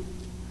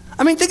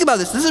 I mean, think about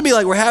this. This would be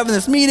like we're having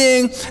this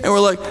meeting, and we're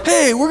like,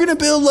 hey, we're going to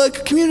build like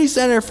a community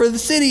center for the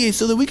city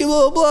so that we can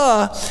blah,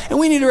 blah, blah, and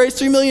we need to raise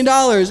 $3 million.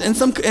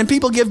 And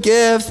people give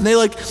gifts, and they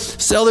like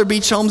sell their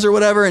beach homes or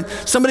whatever, and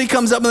somebody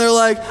comes up and they're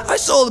like, I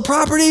sold the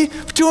property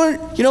for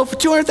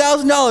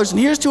 $200,000, and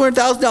here's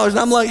 $200,000. And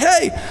I'm like,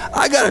 hey,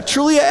 I got a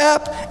Trulia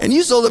app, and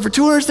you sold it for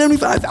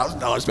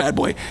 $275,000, bad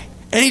boy.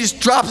 And he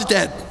just drops it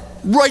dead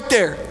right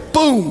there.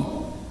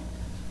 Boom.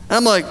 And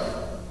I'm like,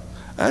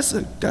 that's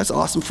an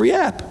awesome free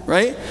app,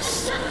 right?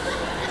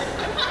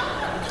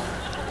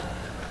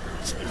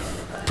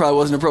 Probably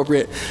wasn't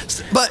appropriate.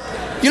 But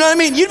you know what I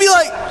mean? You'd be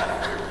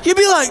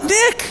like,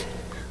 Nick,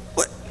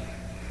 what?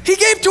 He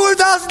gave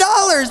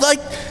 $200,000.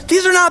 Like,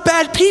 these are not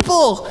bad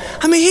people.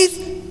 I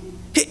mean,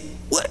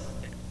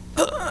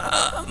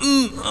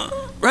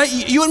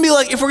 right? You wouldn't be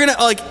like, if we're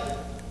gonna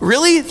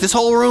really? This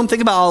whole room,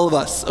 think about all of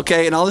us,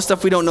 okay? And all this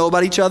stuff we don't know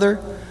about each other.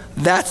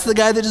 That's the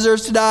guy that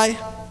deserves to die?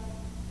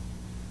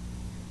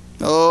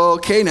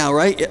 Okay now,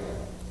 right? Yeah.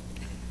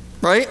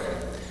 Right?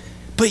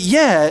 But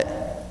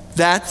yet,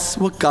 that's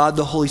what God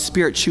the Holy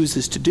Spirit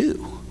chooses to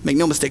do. Make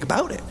no mistake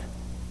about it.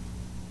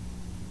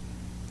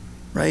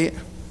 Right?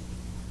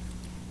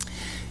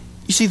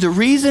 You see, the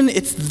reason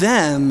it's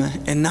them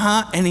and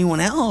not anyone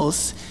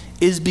else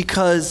is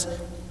because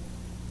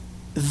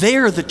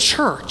they're the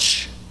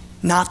church,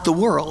 not the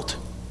world.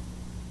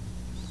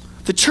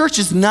 The church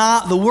is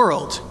not the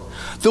world.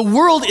 The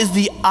world is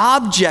the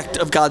object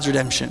of God's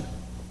redemption.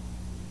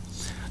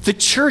 The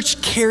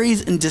church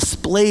carries and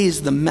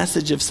displays the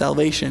message of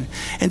salvation.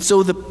 And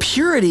so the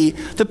purity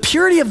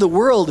of the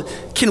world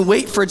can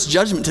wait for its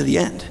judgment to the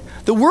end.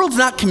 The world's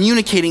not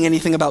communicating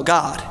anything about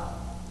God.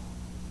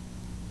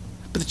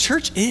 But the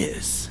church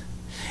is.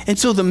 And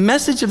so the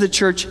message of the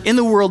church in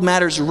the world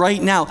matters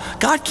right now.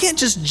 God can't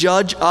just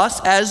judge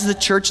us as the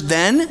church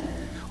then,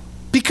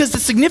 because the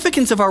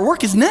significance of our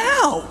work is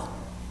now.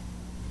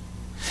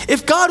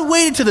 If God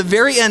waited to the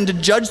very end to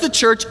judge the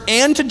church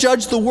and to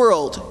judge the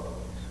world,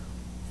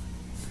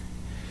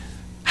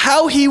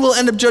 how he will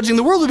end up judging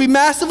the world would be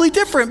massively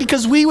different,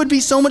 because we would be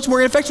so much more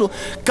ineffectual.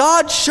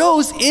 God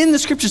shows in the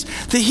scriptures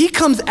that he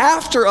comes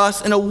after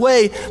us in a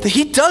way that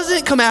he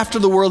doesn't come after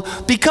the world,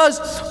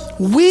 because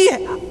we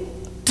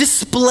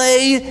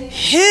display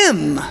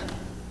him.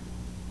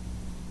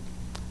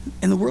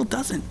 And the world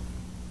doesn't.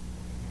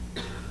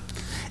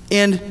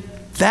 And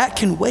that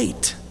can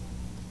wait.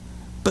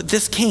 But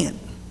this can't.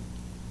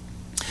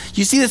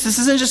 You see this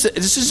isn't just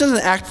an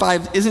Acts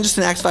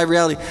 5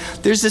 reality.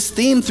 There's this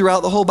theme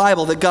throughout the whole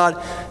Bible that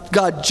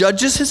God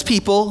judges his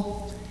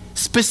people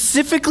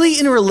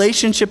specifically in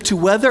relationship to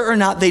whether or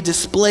not they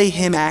display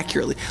him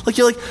accurately. Like,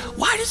 you're like,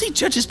 why does he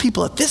judge his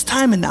people at this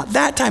time and not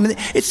that time? And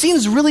it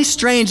seems really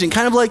strange and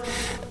kind of like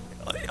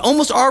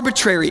almost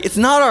arbitrary. It's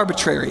not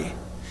arbitrary.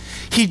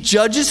 He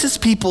judges his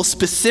people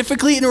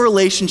specifically in a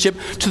relationship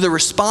to the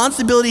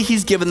responsibility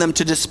he's given them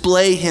to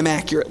display him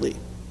accurately.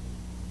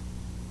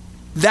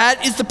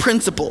 That is the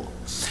principle.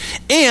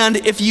 And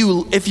if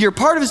you're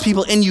part of his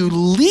people and you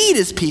lead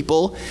his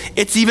people,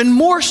 it's even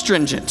more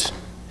stringent.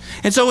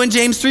 And so in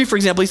James 3, for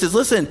example, he says,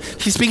 listen,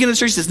 he's speaking to the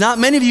church, he says, not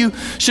many of you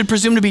should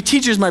presume to be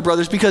teachers, my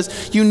brothers,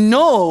 because you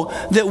know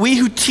that we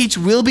who teach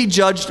will be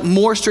judged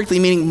more strictly,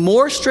 meaning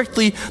more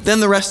strictly than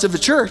the rest of the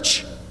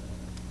church.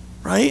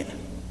 Right?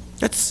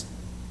 That's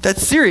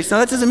serious. Now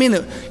that doesn't mean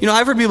that,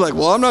 I've heard people like,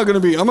 well, I'm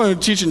going to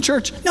teach in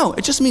church. No,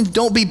 it just means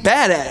don't be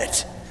bad at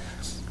it.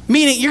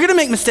 Meaning, you're going to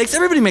make mistakes.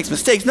 Everybody makes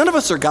mistakes. None of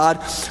us are God.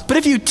 But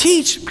if you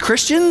teach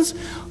Christians,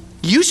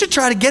 you should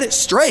try to get it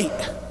straight.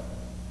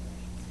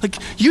 Like,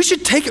 you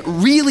should take it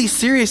really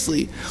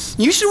seriously.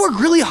 You should work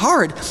really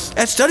hard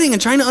at studying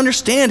and trying to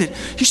understand it.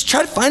 You should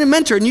try to find a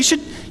mentor. And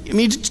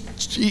we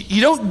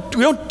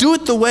don't do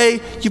it the way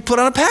you put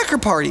on a Packer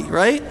party,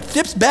 right?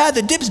 Dip's bad.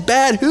 The dip's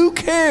bad. Who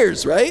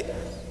cares, right?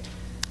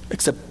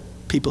 Except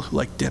people who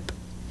like dip.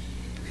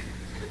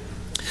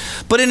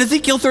 But in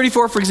Ezekiel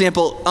 34, for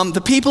example,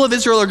 the people of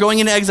Israel are going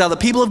into exile. The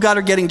people of God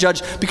are getting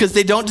judged because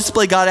they don't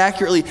display God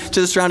accurately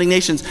to the surrounding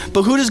nations.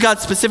 But who does God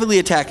specifically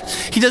attack?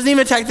 He doesn't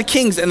even attack the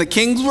kings, and the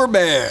kings were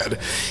bad.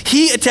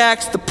 He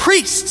attacks the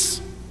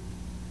priests.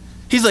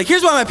 He's like,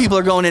 here's why my people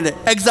are going into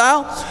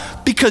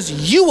exile. Because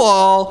you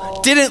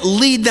all didn't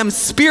lead them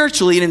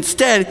spiritually, and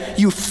instead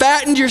you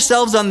fattened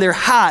yourselves on their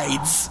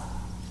hides.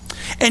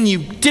 And you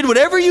did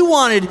whatever you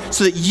wanted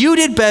so that you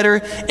did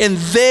better, and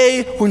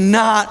they were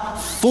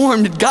not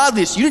formed in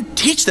godliness. You didn't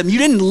teach them. You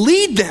didn't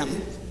lead them.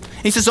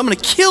 And he says, so I'm going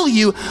to kill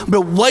you. I'm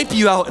going to wipe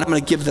you out, and I'm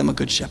going to give them a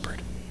good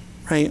shepherd.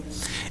 Right?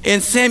 In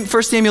 1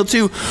 Samuel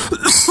 2,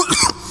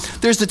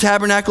 there's the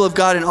tabernacle of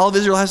God, and all of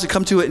Israel has to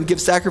come to it and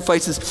give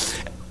sacrifices.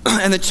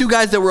 And the two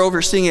guys that were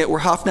overseeing it were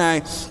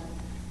Hophni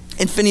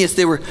and Phinehas.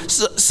 They were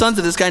sons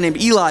of this guy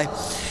named Eli.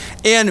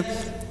 And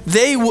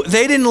they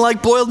didn't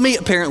like boiled meat,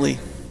 apparently,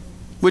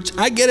 which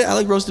I get it. I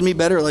like roasted meat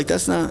better. Like,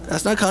 that's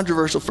not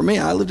controversial for me.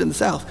 I lived in the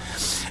South.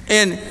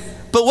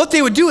 But what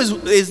they would do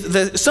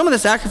is some of the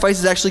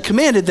sacrifices actually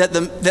commanded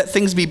that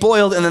things be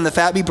boiled and then the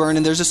fat be burned,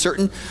 and there's a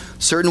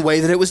certain way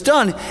that it was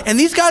done. And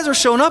these guys are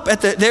showing up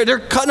they're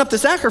cutting up the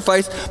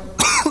sacrifice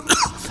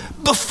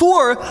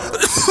before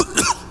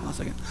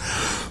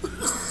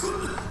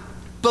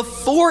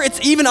before it's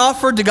even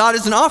offered to God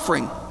as an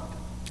offering.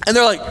 And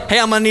they're like, hey,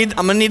 I'm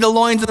gonna need the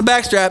loins and the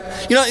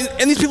backstrap. You know,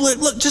 and these people are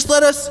like, look, just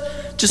let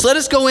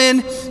us go in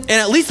and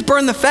at least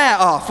burn the fat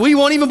off. We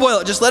won't even boil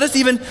it. Just let us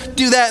even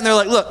do that. And they're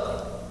like, look,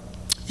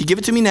 you give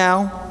it to me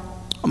now.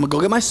 I'm gonna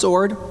go get my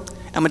sword.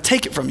 I'm gonna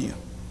take it from you.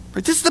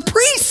 Right? This is the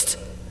priest,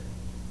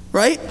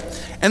 right?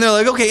 And they're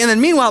like, okay. And then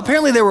meanwhile,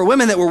 apparently there were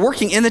women that were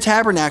working in the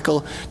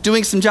tabernacle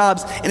doing some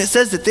jobs, and it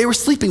says that they were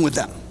sleeping with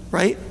them,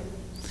 right?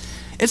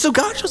 And so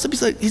God shows up.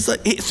 He's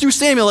like through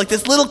Samuel, like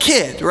this little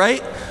kid,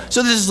 right?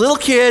 So there's this little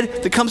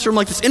kid that comes from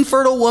like this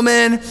infertile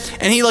woman,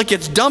 and he like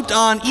gets dumped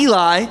on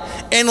Eli,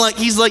 and like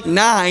he's like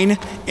 9,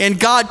 and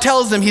God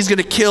tells him he's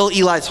gonna kill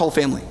Eli's whole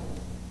family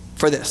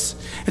for this.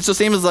 And so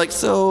Samuel's like,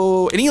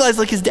 and Eli's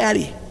like his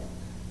daddy.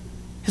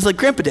 He's like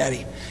grandpa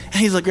daddy. And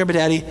he's like, grandpa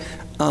daddy.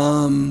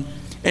 And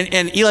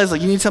Eli's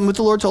like, you need to tell me what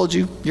the Lord told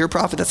you. You're a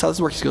prophet, that's how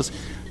this works. He goes,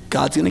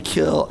 God's gonna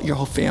kill your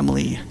whole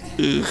family.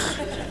 Ugh.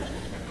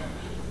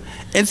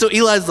 And so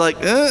Eli's like,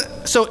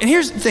 and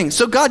here's the thing.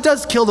 So God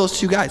does kill those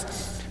two guys,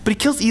 but he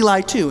kills Eli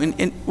too,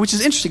 and which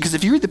is interesting because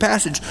if you read the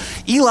passage,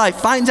 Eli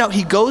finds out,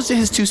 he goes to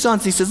his two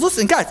sons, and he says,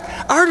 listen, guys,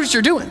 I heard what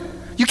you're doing.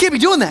 You can't be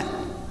doing that.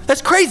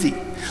 That's crazy.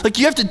 Like,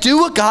 you have to do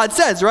what God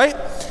says, right?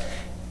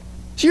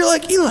 So you're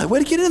like, Eli,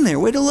 way to get in there.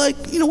 Way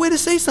to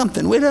say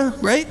something.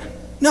 Right?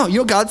 No, you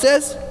know what God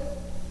says?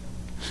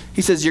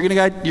 He says, you're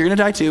gonna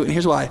die too, and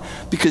here's why.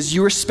 Because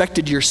you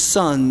respected your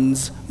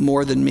sons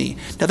more than me.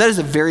 Now that is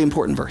a very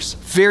important verse.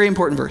 Very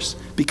important verse.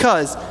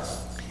 Because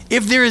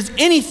if there is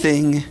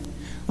anything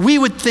we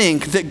would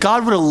think that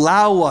God would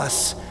allow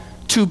us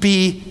to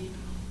be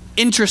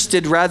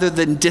interested rather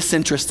than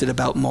disinterested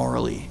about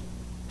morally,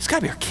 it's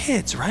gotta be our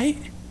kids, right?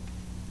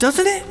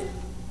 Doesn't it?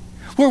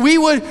 Where we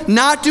would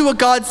not do what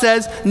God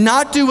says,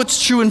 not do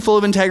what's true and full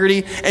of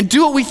integrity, and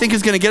do what we think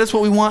is going to get us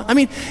what we want. I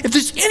mean, if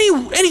there's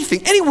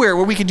anything, anywhere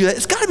where we could do that,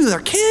 it's got to be with our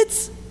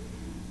kids.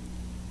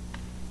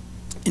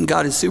 And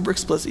God is super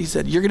explicit. He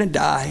said, you're going to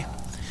die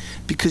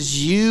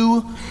because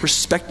you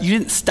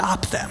didn't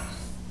stop them.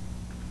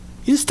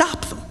 You didn't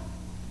stop them.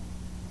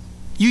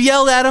 You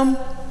yelled at them,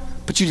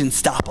 but you didn't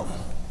stop them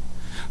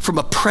from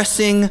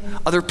oppressing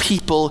other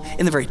people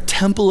in the very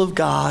temple of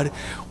God,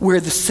 where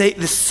the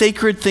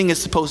sacred thing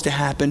is supposed to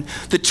happen,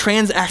 the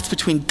transacts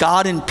between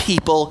God and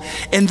people,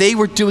 and they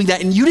were doing that,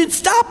 and you didn't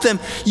stop them.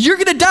 You're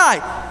gonna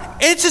die.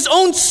 And it's his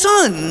own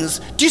sons.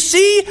 Do you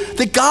see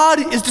that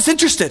God is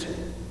disinterested?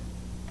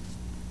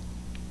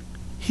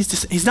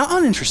 He's not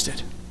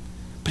uninterested,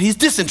 but he's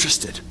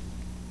disinterested.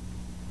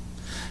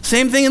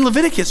 Same thing in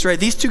Leviticus, right?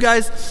 These two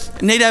guys,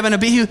 Nadab and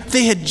Abihu,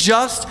 they had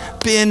just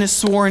been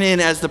sworn in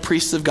as the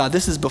priests of God.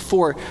 This is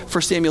before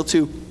 1 Samuel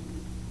 2.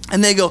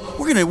 And they go,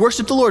 we're going to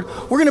worship the Lord.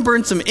 We're going to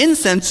burn some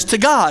incense to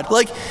God,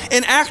 like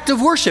an act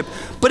of worship.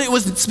 But it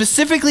was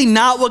specifically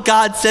not what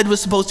God said was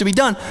supposed to be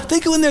done. They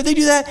go in there, they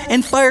do that,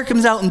 and fire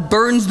comes out and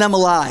burns them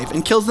alive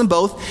and kills them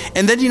both.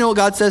 And then you know what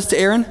God says to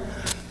Aaron,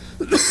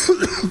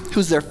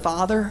 who's their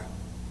father?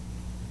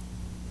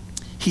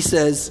 He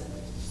says,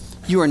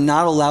 you are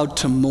not allowed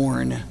to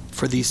mourn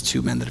for these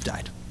two men that have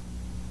died.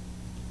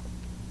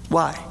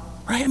 Why?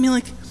 Right? I mean,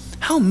 like,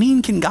 how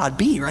mean can God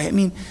be, right? I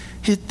mean,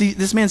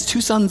 this man's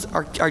two sons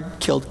are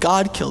killed.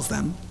 God kills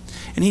them.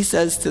 And he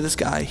says to this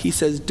guy, he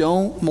says,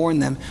 don't mourn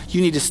them.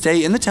 You need to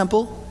stay in the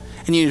temple,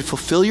 and you need to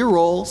fulfill your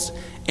roles,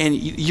 and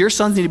your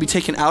sons need to be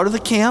taken out of the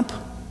camp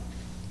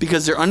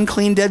because they're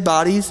unclean dead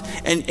bodies.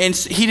 And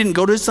he didn't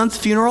go to his son's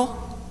funeral.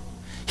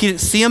 He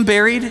didn't see him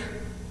buried.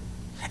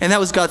 And that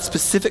was God's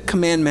specific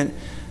commandment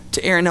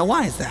to Aaron. Now,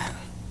 why is that?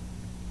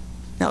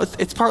 Now,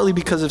 it's partly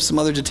because of some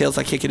other details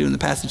I can't get into in the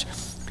passage,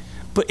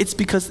 but it's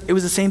because it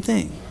was the same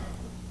thing.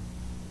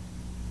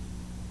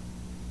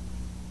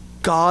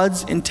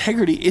 God's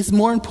integrity is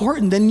more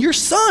important than your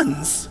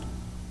sons.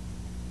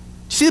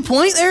 See the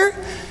point there?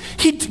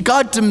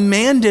 God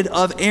demanded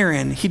of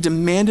Aaron, he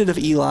demanded of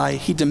Eli,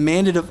 he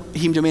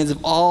demands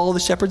of all the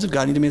shepherds of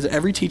God, he demands of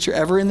every teacher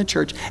ever in the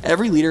church,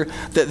 every leader,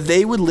 that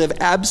they would live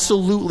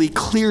absolutely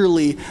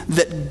clearly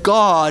that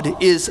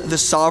God is the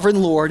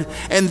sovereign Lord,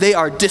 and they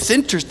are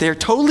disinterested.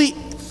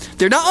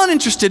 They're not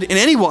uninterested in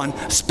anyone,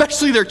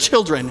 especially their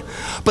children,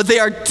 but they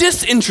are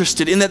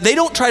disinterested in that they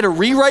don't try to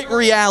rewrite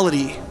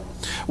reality,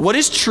 what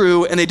is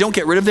true, and they don't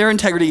get rid of their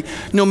integrity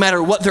no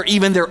matter what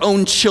even their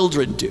own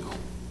children do.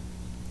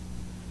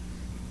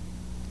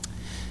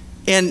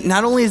 And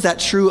not only is that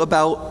true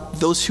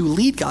about those who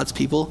lead God's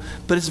people,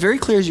 but it's very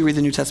clear as you read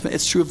the New Testament,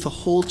 it's true of the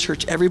whole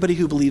church, everybody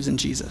who believes in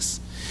Jesus.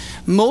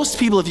 Most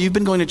people, if you've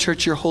been going to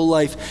church your whole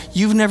life,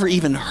 you've never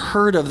even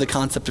heard of the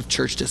concept of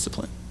church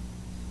discipline.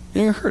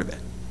 You've never heard of it.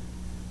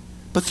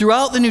 But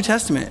throughout the New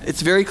Testament,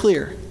 it's very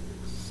clear.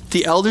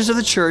 The elders of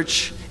the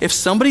church, if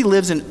somebody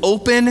lives in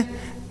open,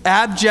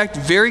 abject,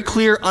 very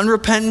clear,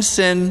 unrepentant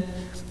sin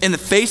in the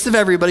face of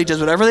everybody,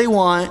 does whatever they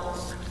want,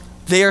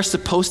 they are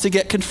supposed to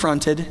get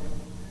confronted.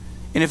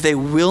 And if they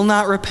will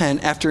not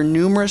repent, after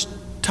numerous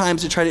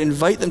times to try to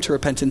invite them to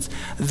repentance,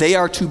 they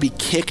are to be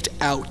kicked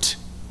out.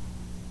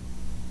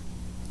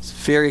 It's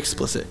very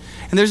explicit.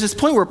 And there's this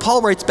point where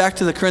Paul writes back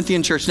to the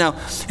Corinthian church. Now,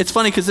 it's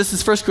funny because this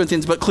is 1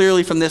 Corinthians, but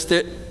clearly from this,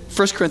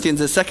 1 Corinthians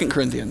is 2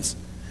 Corinthians,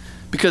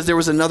 because there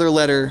was another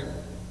letter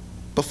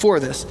before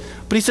this.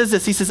 But he says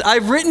this, he says,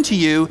 I've written to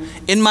you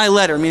in my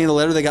letter, meaning the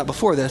letter they got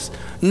before this,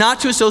 not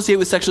to associate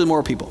with sexually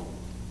immoral people,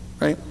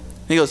 right?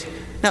 And he goes,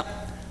 now,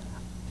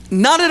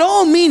 not at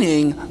all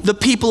meaning the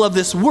people of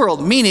this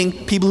world,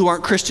 meaning people who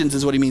aren't Christians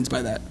is what he means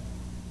by that.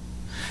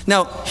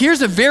 Now,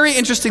 here's a very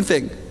interesting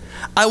thing.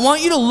 I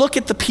want you to look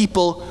at the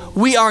people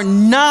we are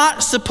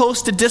not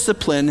supposed to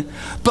discipline,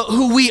 but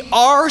who we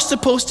are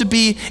supposed to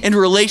be in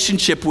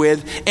relationship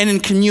with and in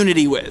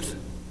community with.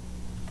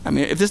 I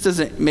mean, if this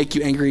doesn't make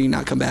you angry and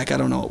not come back, I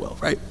don't know what will,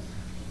 right?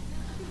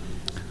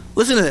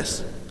 Listen to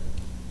this.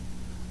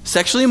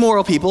 Sexually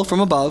immoral people from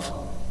above.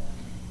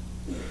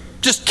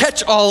 Just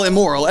catch all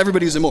immoral,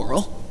 everybody who's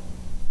immoral.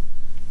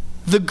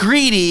 The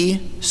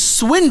greedy,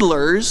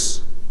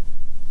 swindlers,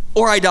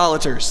 or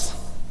idolaters.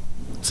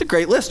 It's a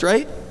great list,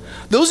 right?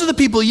 Those are the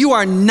people you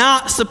are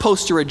not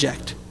supposed to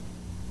reject.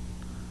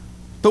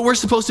 But we're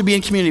supposed to be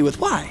in community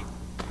with. Why?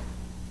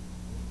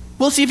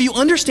 Well, see, if you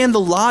understand the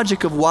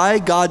logic of why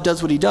God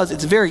does what he does,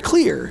 it's very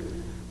clear.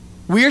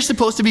 We are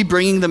supposed to be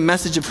bringing the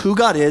message of who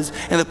God is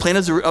and the plan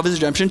of his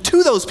redemption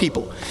to those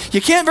people. You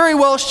can't very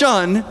well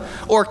shun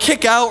or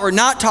kick out or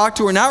not talk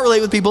to or not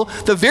relate with people,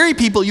 the very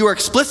people you are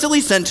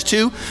explicitly sent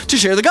to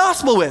share the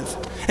gospel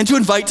with and to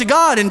invite to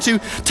God and to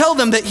tell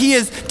them that he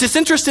is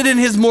disinterested in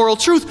his moral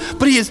truth,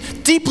 but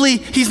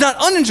he's not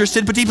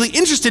uninterested, but deeply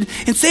interested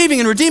in saving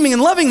and redeeming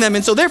and loving them.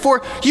 And so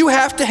therefore, you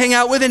have to hang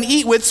out with and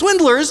eat with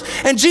swindlers.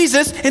 And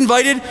Jesus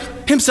invited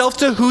himself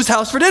to whose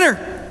house for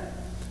dinner?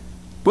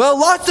 Well,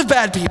 lots of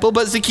bad people,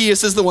 but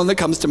Zacchaeus is the one that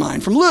comes to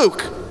mind from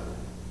Luke.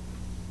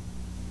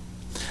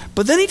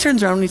 But then he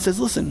turns around and he says,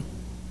 listen,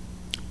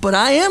 but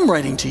I am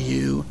writing to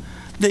you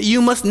that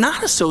you must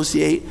not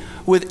associate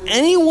with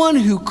anyone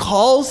who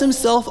calls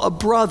himself a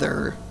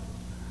brother,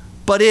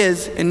 but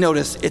is, and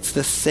notice, it's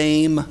the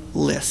same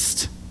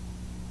list,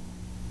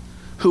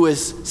 who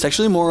is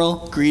sexually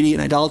immoral, greedy,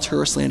 an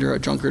idolater, or slanderer, a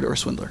drunkard, or a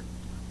swindler.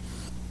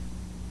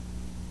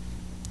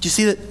 Do you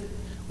see that?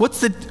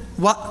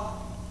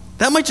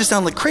 That might just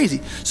sound like crazy.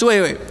 So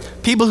wait.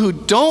 People who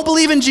don't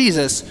believe in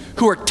Jesus,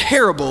 who are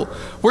terrible,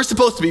 we're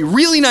supposed to be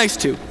really nice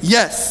to.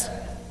 Yes.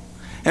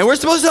 And we're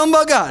supposed to tell them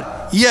about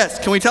God. Yes.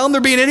 Can we tell them they're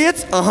being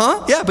idiots?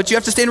 Yeah, but you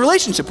have to stay in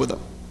relationship with them.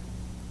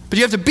 But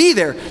you have to be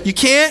there. You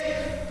can't,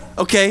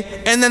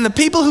 okay? And then the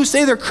people who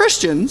say they're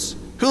Christians,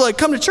 who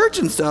come to church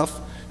and stuff,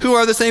 who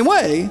are the same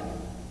way,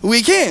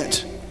 we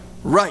can't.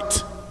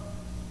 Right.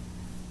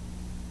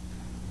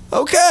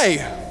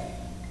 Okay.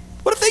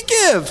 What if they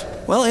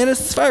give? Well, Ananias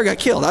and Sapphira got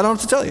killed. I don't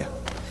have to tell you.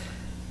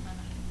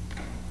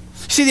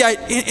 See,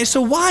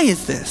 so why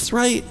is this,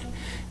 right?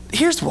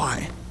 Here's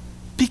why.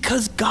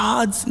 Because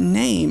God's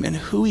name and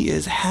who he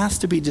is has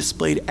to be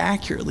displayed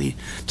accurately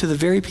to the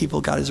very people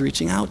God is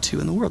reaching out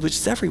to in the world, which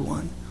is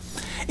everyone.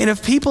 And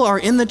if people are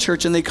in the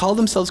church and they call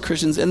themselves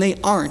Christians and they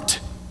aren't,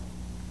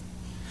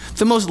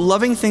 the most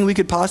loving thing we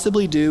could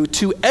possibly do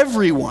to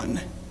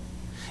everyone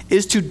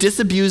is to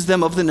disabuse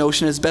them of the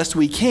notion as best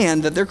we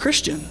can that they're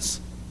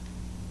Christians.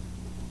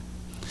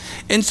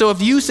 And so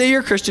if you say you're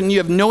a Christian and you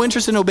have no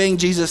interest in obeying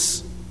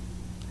Jesus,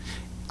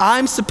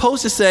 I'm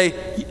supposed to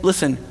say,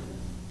 listen,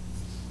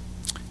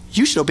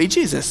 you should obey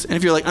Jesus. And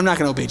if you're like, I'm not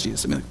going to obey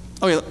Jesus, I'm like,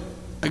 oh yeah,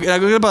 I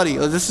got a buddy.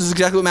 This is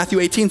exactly what Matthew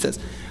 18 says.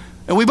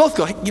 And we both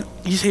go, hey,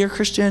 you say you're a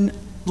Christian,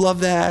 love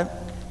that,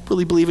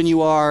 really believe in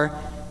you are.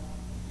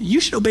 You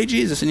should obey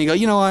Jesus. And you go,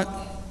 you know what?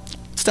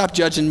 Stop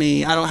judging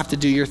me. I don't have to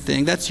do your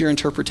thing. That's your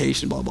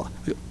interpretation, blah, blah.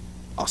 We go,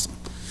 awesome.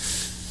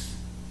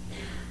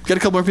 Got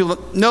a couple more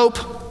people. Nope.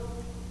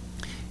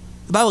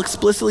 The Bible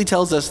explicitly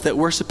tells us that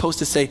we're supposed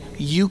to say,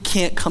 you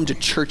can't come to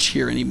church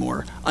here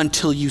anymore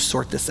until you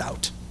sort this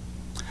out.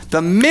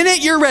 The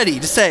minute you're ready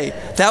to say,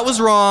 that was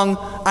wrong,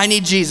 I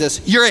need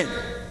Jesus, you're in.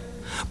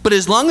 But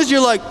as long as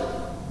you're like,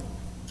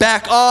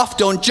 back off,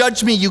 don't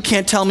judge me, you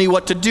can't tell me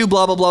what to do,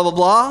 blah, blah, blah, blah,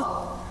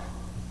 blah,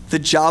 the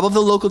job of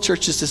the local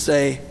church is to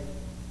say,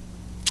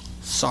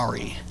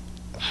 sorry,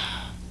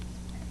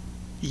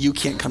 you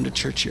can't come to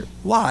church here.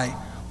 Why?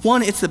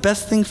 One, it's the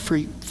best thing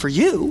for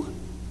you.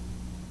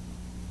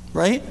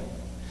 Right?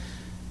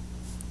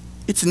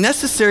 It's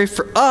necessary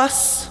for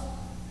us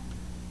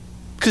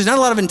because there's not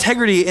a lot of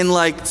integrity in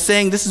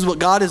saying this is what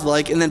God is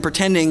like and then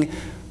pretending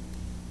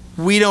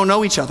we don't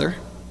know each other.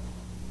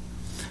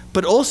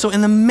 But also,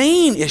 and the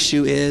main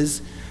issue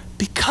is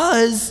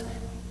because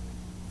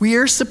we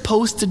are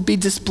supposed to be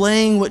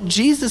displaying what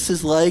Jesus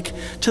is like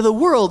to the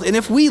world. And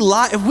if we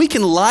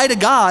can lie to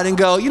God and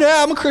go,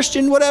 I'm a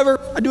Christian, whatever,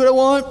 I do what I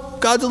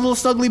want. God's a little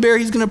snuggly bear,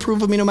 he's going to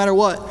approve of me no matter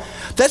what.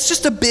 That's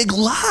just a big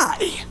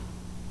lie.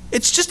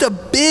 It's just a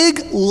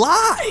big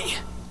lie.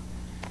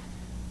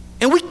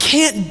 And we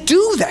can't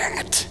do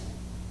that.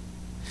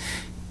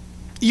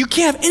 You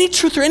can't have any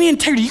truth or any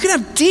integrity. You can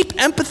have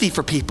deep empathy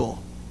for people.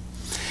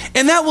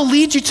 And that will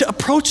lead you to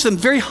approach them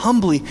very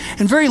humbly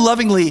and very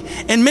lovingly.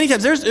 And many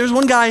times, there's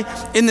one guy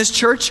in this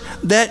church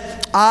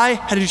that I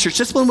had to do church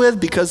discipline with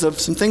because of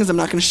some things I'm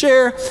not going to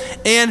share.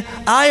 And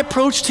I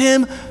approached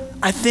him,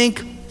 I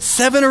think,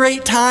 7 or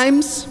 8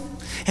 times.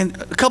 And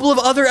a couple of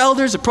other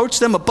elders approached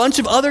them a bunch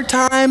of other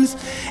times.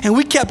 And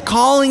we kept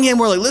calling him.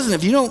 We're like, listen,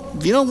 if you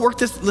don't work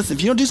this, listen,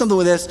 if you don't do something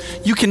with this,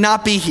 you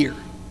cannot be here.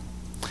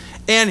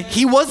 And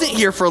he wasn't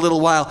here for a little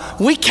while.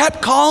 We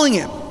kept calling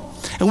him.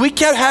 And we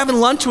kept having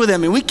lunch with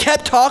him, and we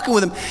kept talking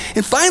with him.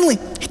 And finally,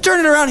 he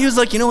turned it around. He was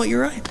like, you know what,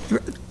 you're right.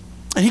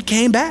 And he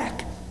came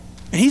back.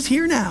 And he's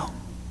here now.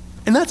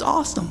 And that's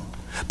awesome.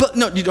 But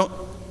no, you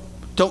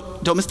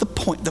don't miss the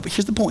point.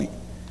 Here's the point.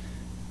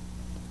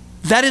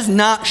 That is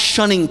not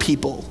shunning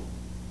people.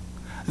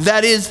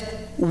 That is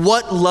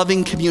what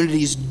loving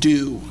communities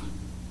do.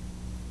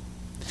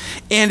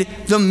 And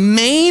the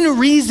main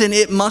reason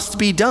it must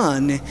be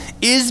done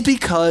is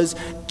because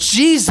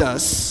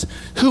Jesus,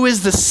 who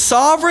is the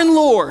sovereign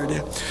Lord,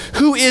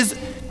 who is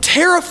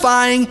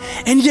terrifying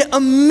and yet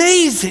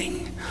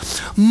amazing,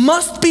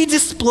 must be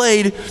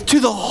displayed to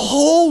the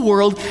whole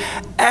world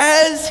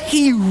as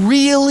he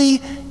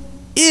really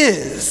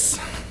is.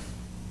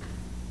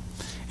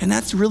 And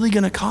that's really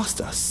going to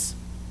cost us.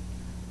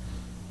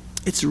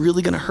 It's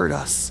really going to hurt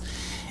us.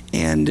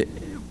 And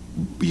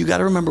you got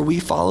to remember, we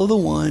follow the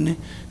one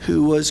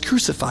who was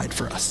crucified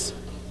for us.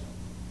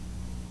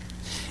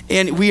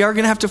 And we are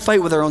going to have to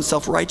fight with our own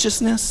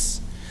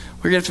self-righteousness.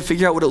 We're going to have to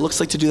figure out what it looks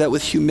like to do that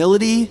with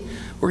humility.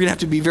 We're going to have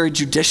to be very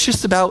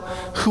judicious about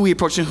who we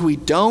approach and who we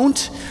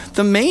don't.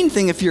 The main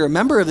thing, if you're a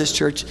member of this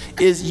church,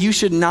 is you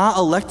should not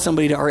elect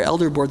somebody to our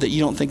elder board that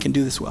you don't think can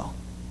do this well.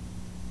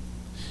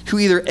 Who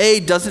either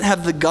A, doesn't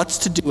have the guts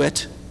to do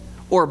it,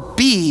 or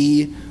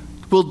B,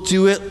 will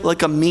do it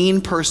like a mean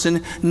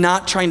person,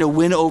 not trying to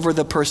win over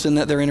the person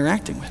that they're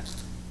interacting with.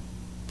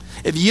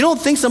 If you don't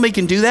think somebody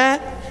can do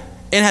that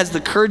and has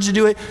the courage to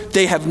do it,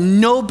 they have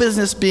no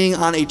business being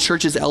on a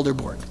church's elder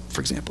board,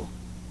 for example.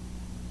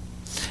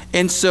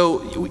 And so,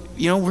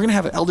 we're going to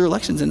have elder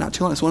elections in not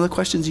too long. It's one of the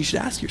questions you should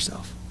ask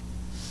yourself.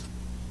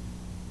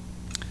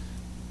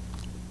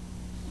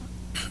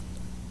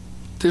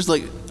 There's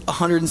like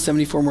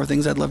 174 more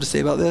things I'd love to say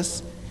about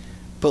this,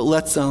 but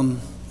let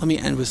me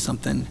end with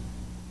something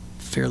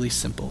fairly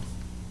simple.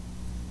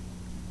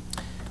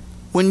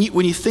 When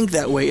you think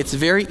that way, it's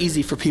very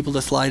easy for people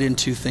to slide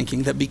into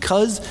thinking that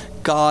because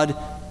God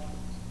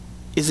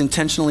is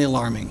intentionally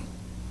alarming,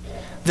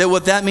 that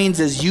what that means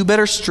is you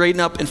better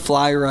straighten up and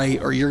fly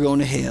right or you're going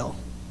to hell.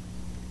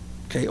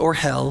 Okay, or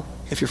hell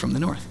if you're from the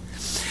north.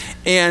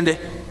 And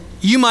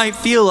you might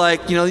feel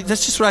like,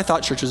 that's just what I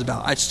thought church was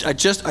about. I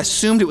just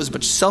assumed it was a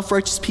bunch of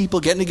self-righteous people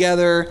getting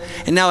together,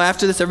 and now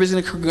after this, everybody's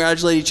going to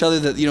congratulate each other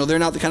that, they're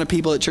not the kind of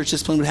people that church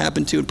discipline would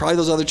happen to, and probably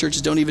those other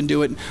churches don't even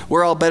do it, and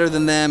we're all better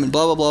than them, and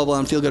blah, blah, blah, blah,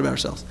 and feel good about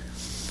ourselves.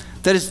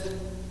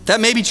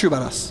 That may be true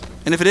about us.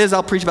 And if it is,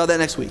 I'll preach about that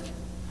next week,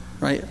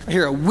 right? I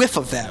hear a whiff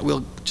of that.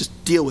 We'll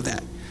just deal with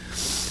that.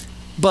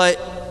 But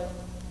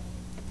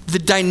the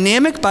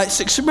dynamic,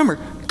 remember,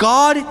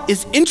 God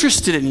is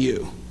interested in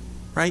you.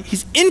 Right?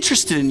 He's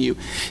interested in you.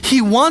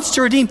 He wants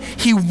to redeem.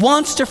 He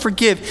wants to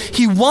forgive.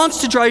 He wants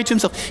to draw you to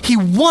himself. He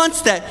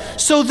wants that.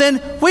 So then,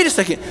 wait a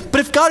second.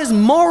 But if God is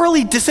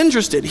morally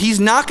disinterested, he's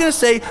not going to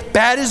say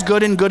bad is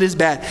good and good is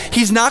bad.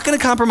 He's not going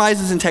to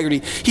compromise his integrity.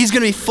 He's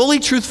going to be fully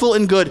truthful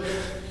and good.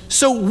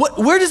 So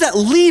where does that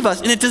leave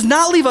us? And it does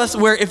not leave us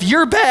where if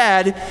you're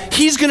bad,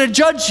 he's going to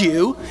judge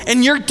you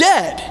and you're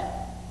dead.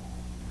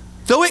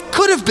 Though it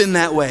could have been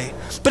that way.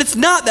 But it's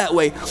not that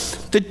way.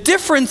 The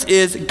difference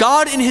is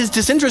God in his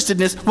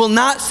disinterestedness will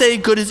not say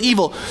good is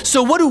evil.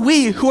 So what do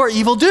we who are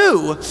evil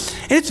do?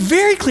 And it's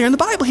very clear in the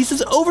Bible. He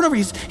says over and over,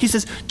 he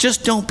says,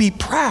 just don't be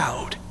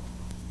proud.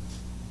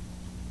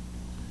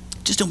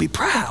 Just don't be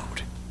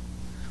proud.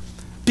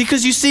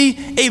 Because you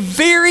see, a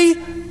very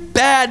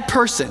bad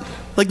person,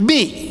 like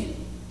me,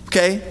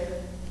 okay,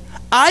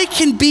 I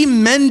can be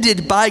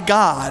mended by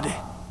God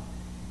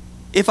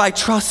if I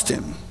trust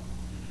him.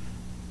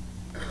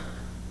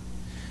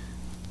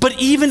 But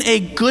even a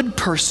good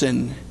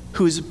person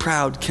who is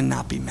proud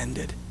cannot be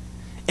mended.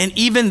 And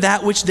even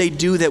that which they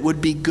do that would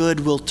be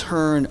good will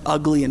turn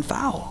ugly and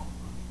foul.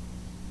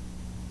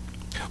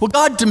 What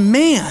he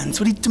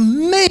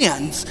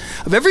demands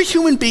of every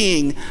human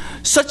being,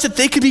 such that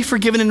they could be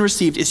forgiven and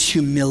received, is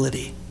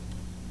humility.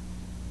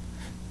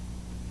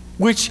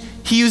 Which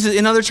he uses,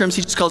 in other terms,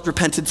 he just calls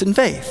repentance and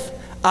faith.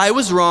 I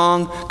was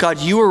wrong. God,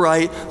 you were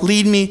right.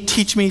 Lead me,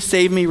 teach me,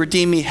 save me,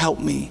 redeem me, help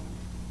me.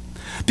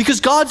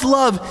 Because God's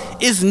love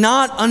is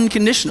not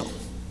unconditional.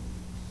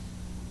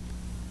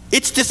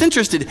 It's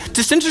disinterested.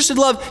 Disinterested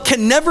love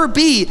can never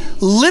be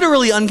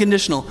literally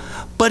unconditional,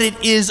 but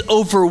it is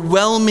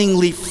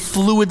overwhelmingly,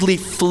 fluidly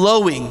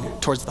flowing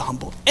towards the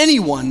humble.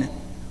 Anyone.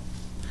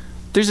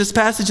 There's this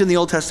passage in the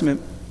Old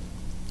Testament,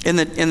 in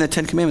the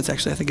Ten Commandments,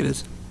 actually, I think it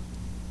is,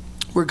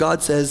 where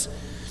God says,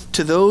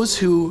 to those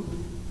who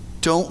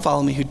don't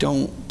follow me, who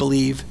don't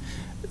believe,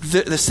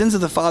 the sins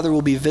of the father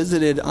will be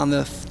visited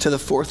to the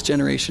fourth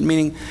generation,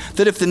 meaning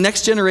that if the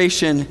next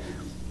generation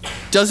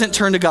doesn't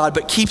turn to God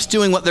but keeps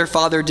doing what their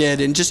father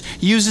did and just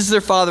uses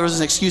their father as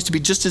an excuse to be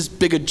just as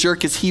big a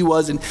jerk as he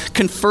was, and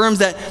confirms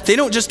that they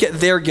don't just get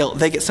their guilt,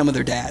 they get some of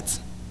their dad's.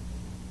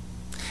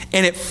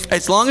 And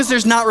as long as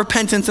there's not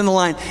repentance in the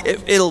line,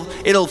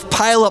 it'll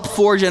pile up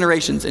 4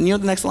 generations. And you know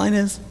what the next line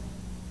is?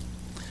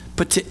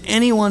 But to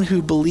anyone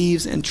who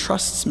believes and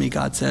trusts me,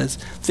 God says,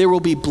 there will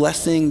be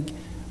blessing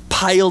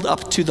piled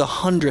up to the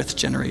 100th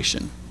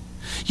generation.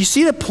 You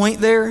see the point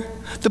there?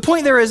 The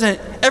point there isn't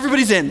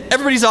everybody's in,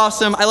 everybody's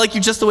awesome, I like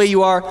you just the way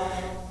you are,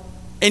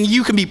 and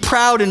you can be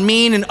proud and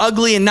mean and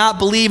ugly and not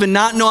believe and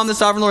not know I'm the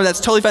sovereign Lord. That's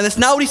totally fine. That's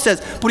not what he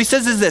says. What he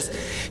says is this.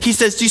 He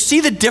says, do you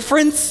see the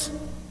difference? Do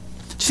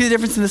you see the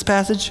difference in this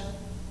passage?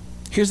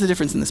 Here's the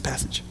difference in this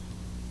passage.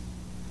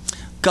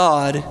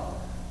 God,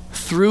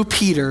 through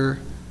Peter,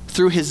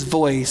 through his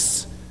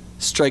voice,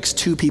 strikes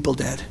 2 people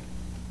dead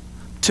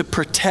to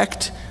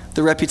protect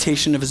the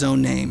reputation of his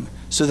own name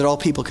so that all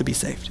people could be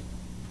saved.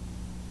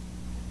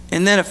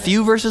 And then a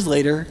few verses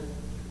later,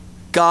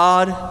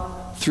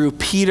 God, through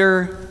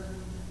Peter,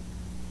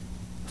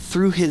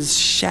 through his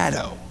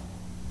shadow,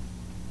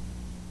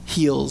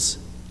 heals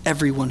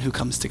everyone who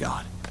comes to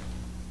God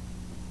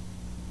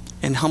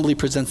and humbly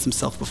presents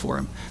himself before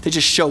him. They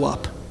just show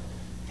up.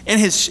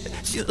 And it's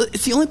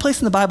the only place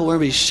in the Bible where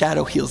anybody's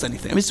shadow heals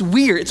anything. I mean, it's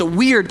weird. It's a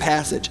weird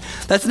passage.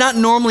 That's not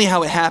normally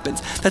how it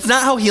happens. That's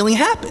not how healing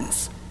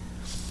happens.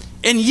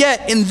 And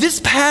yet, in this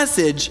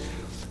passage,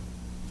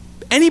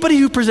 anybody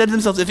who presented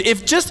themselves,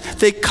 if just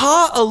they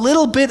caught a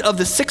little bit of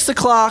the 6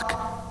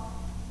 o'clock,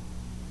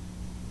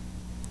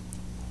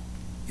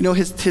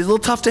 his little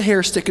tuft of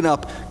hair sticking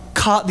up,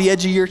 caught the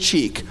edge of your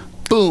cheek,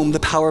 boom, the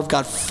power of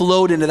God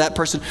flowed into that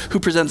person who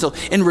presented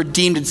themselves and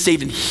redeemed and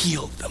saved and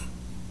healed them.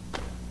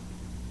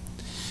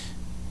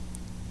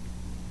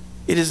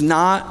 It's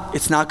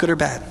not good or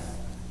bad.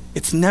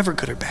 It's never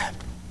good or bad.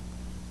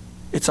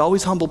 It's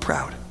always humble,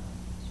 proud.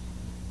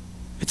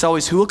 It's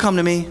always who will come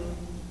to me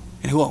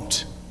and who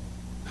won't.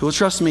 Who will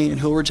trust me and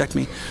who will reject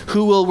me.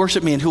 Who will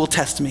worship me and who will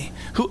test me.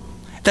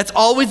 That's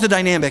always the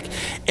dynamic.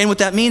 And what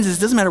that means is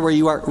it doesn't matter where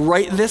you are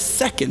right this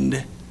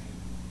second,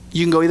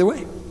 you can go either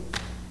way.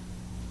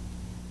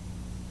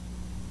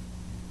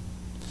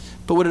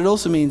 But what it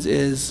also means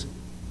is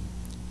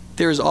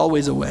there is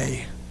always a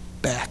way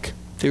back.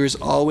 There is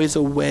always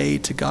a way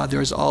to God.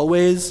 There's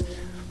always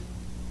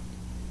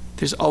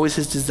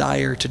his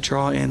desire to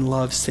draw in,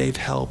 love, save,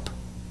 help.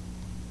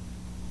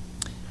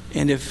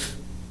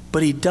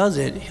 But he does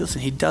it,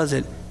 he does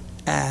it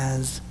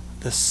as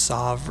the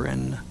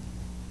sovereign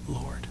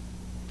Lord.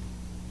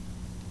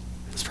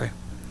 Let's pray.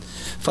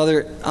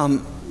 Father,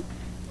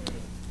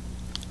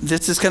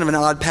 this is kind of an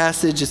odd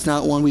passage. It's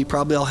not one we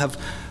probably all have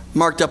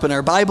marked up in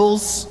our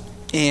Bibles,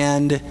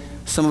 and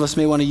some of us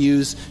may want to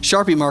use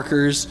Sharpie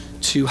markers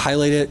to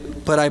highlight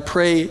it, but I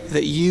pray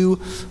that you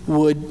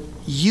would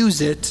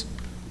use it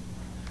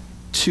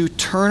to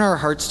turn our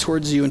hearts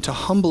towards you and to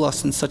humble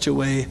us in such a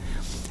way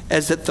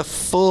as that the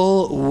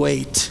full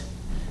weight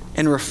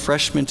and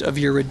refreshment of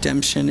your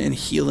redemption and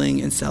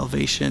healing and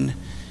salvation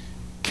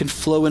can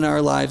flow in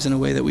our lives in a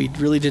way that we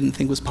really didn't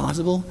think was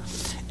possible.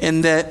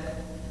 And that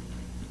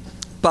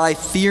by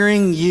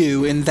fearing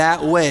you in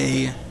that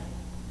way,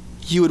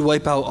 you would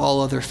wipe out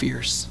all other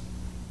fears.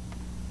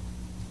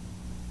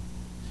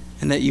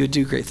 And that you would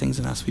do great things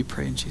in us. We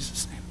pray in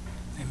Jesus' name.